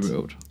 Fury What?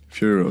 Road.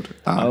 Fury Road.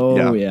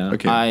 Oh, yeah.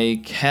 Okay.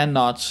 I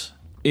cannot.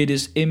 It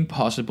is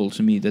impossible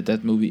to me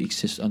that movie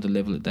exists on the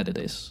level that it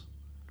is.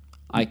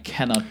 I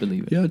cannot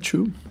believe it. yeah,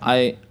 true.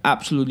 I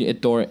absolutely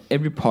adore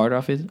every part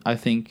of it. I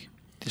think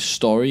the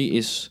story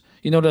is,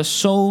 there's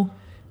so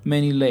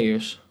many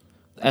layers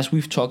as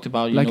we've talked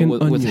about, Like an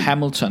with onion.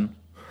 Hamilton.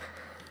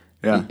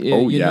 Yeah.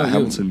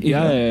 Hamilton.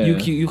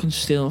 You can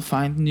still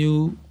find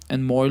new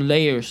and more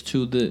layers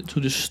to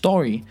the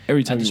story.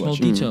 Every time and the you small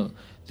watch it. detail.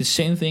 The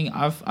same thing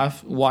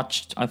I've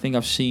watched. I think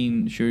I've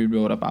seen Fury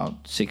Road about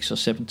 6 or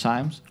 7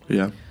 times.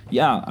 Yeah.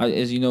 Yeah,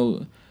 as you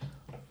know,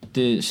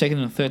 the second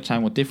and third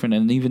time were different,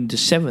 and even the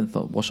seventh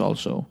was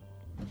also.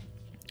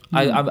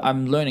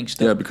 I'm learning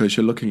still. Yeah, because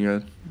you're looking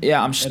at.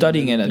 Yeah, I'm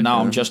studying it, and now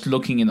Yeah. I'm just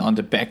looking on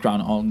the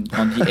background on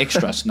the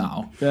extras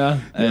now. Yeah.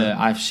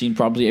 I've seen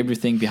probably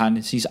everything behind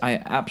the scenes. I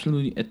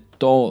absolutely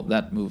adore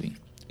that movie.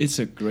 It's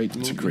a great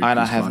movie. It's a great And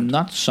I piece of have art.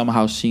 not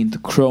somehow seen the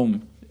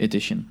Chrome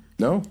edition.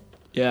 No.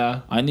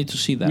 Yeah. I need to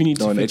see that. We need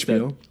No, to on fix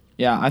HBO. that.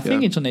 Yeah, I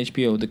think Yeah. it's on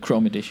HBO, the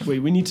Chrome edition. Wait,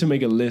 we need to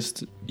make a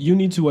list. You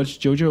need to watch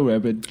Jojo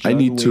Rabbit. I John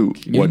need to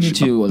Wick. You watch need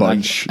to a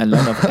bunch. like a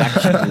lot of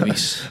action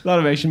movies. A lot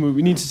of action movie.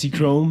 We need to see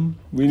Chrome.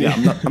 We need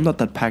Yeah, I'm not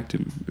that packed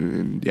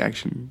in the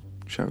action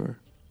genre.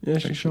 yeah,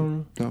 Action.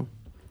 genre. No,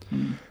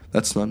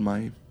 that's not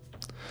my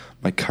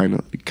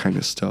kind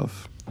of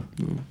stuff.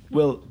 No.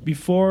 Well,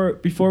 before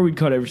we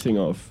cut everything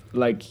off,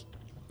 like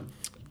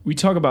we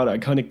talk about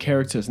iconic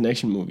characters in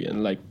action movie,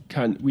 and like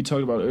we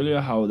talked about earlier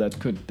how that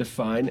could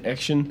define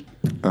action.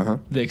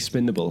 The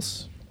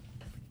Expendables.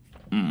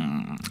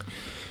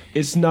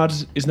 It's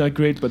not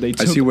great, but they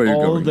took see where you're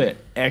all going. the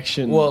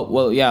action.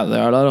 Well, yeah,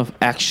 there are a lot of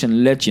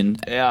action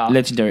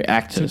legendary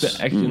actors Took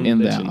the action in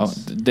there.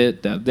 legends. There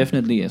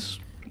definitely is.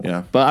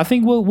 Yeah. But I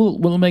think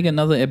we'll make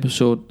another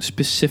episode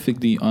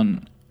specifically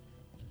on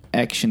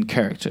action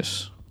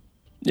characters.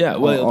 yeah,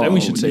 well, then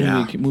we should say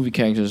yeah. Movie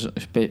characters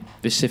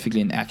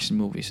specifically in action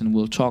movies, and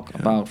we'll talk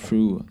about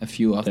through a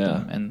few of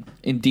them and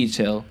in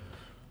detail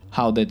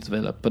how they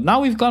develop. But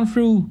now we've gone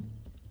through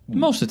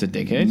most of the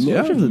decades.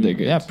 Most of the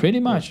decades. Yeah, pretty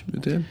much. You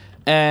did.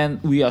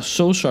 And we are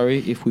so sorry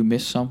if we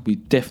missed some. We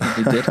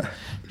definitely did.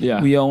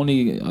 Yeah. We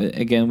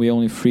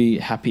only 3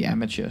 happy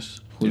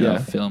amateurs who Yeah.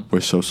 love film.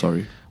 We're so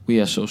sorry. We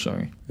are so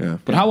sorry. Yeah.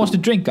 But how was the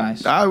drink,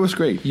 guys? It was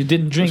great. You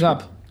didn't drink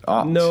up.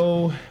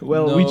 No,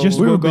 well, No. we just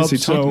We were woke up, busy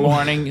so talking.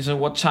 Morning. So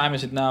what time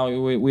is it now?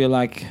 We're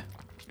like,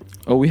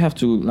 we have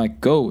to like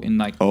go in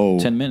like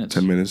 10 minutes.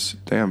 10 minutes.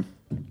 Damn.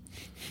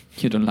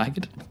 You don't like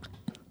it?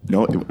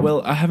 No.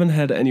 well, I haven't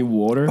had any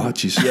water. Oh,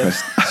 Jesus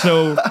Christ.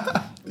 So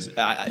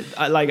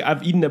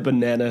I've eaten a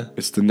banana.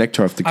 It's the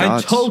nectar of the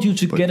gods. I told you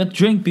to but- get a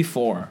drink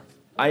before.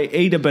 I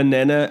ate a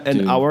banana an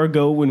Dude. hour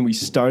ago when we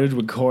started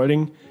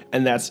recording,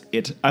 and that's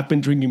it. I've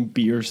been drinking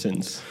beer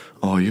since.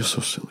 Oh, you're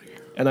so silly.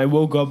 And I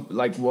woke up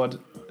like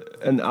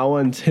an hour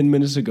and 10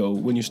 minutes ago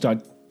when you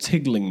start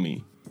tickling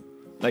me.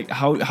 Like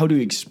how do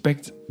you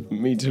expect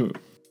me to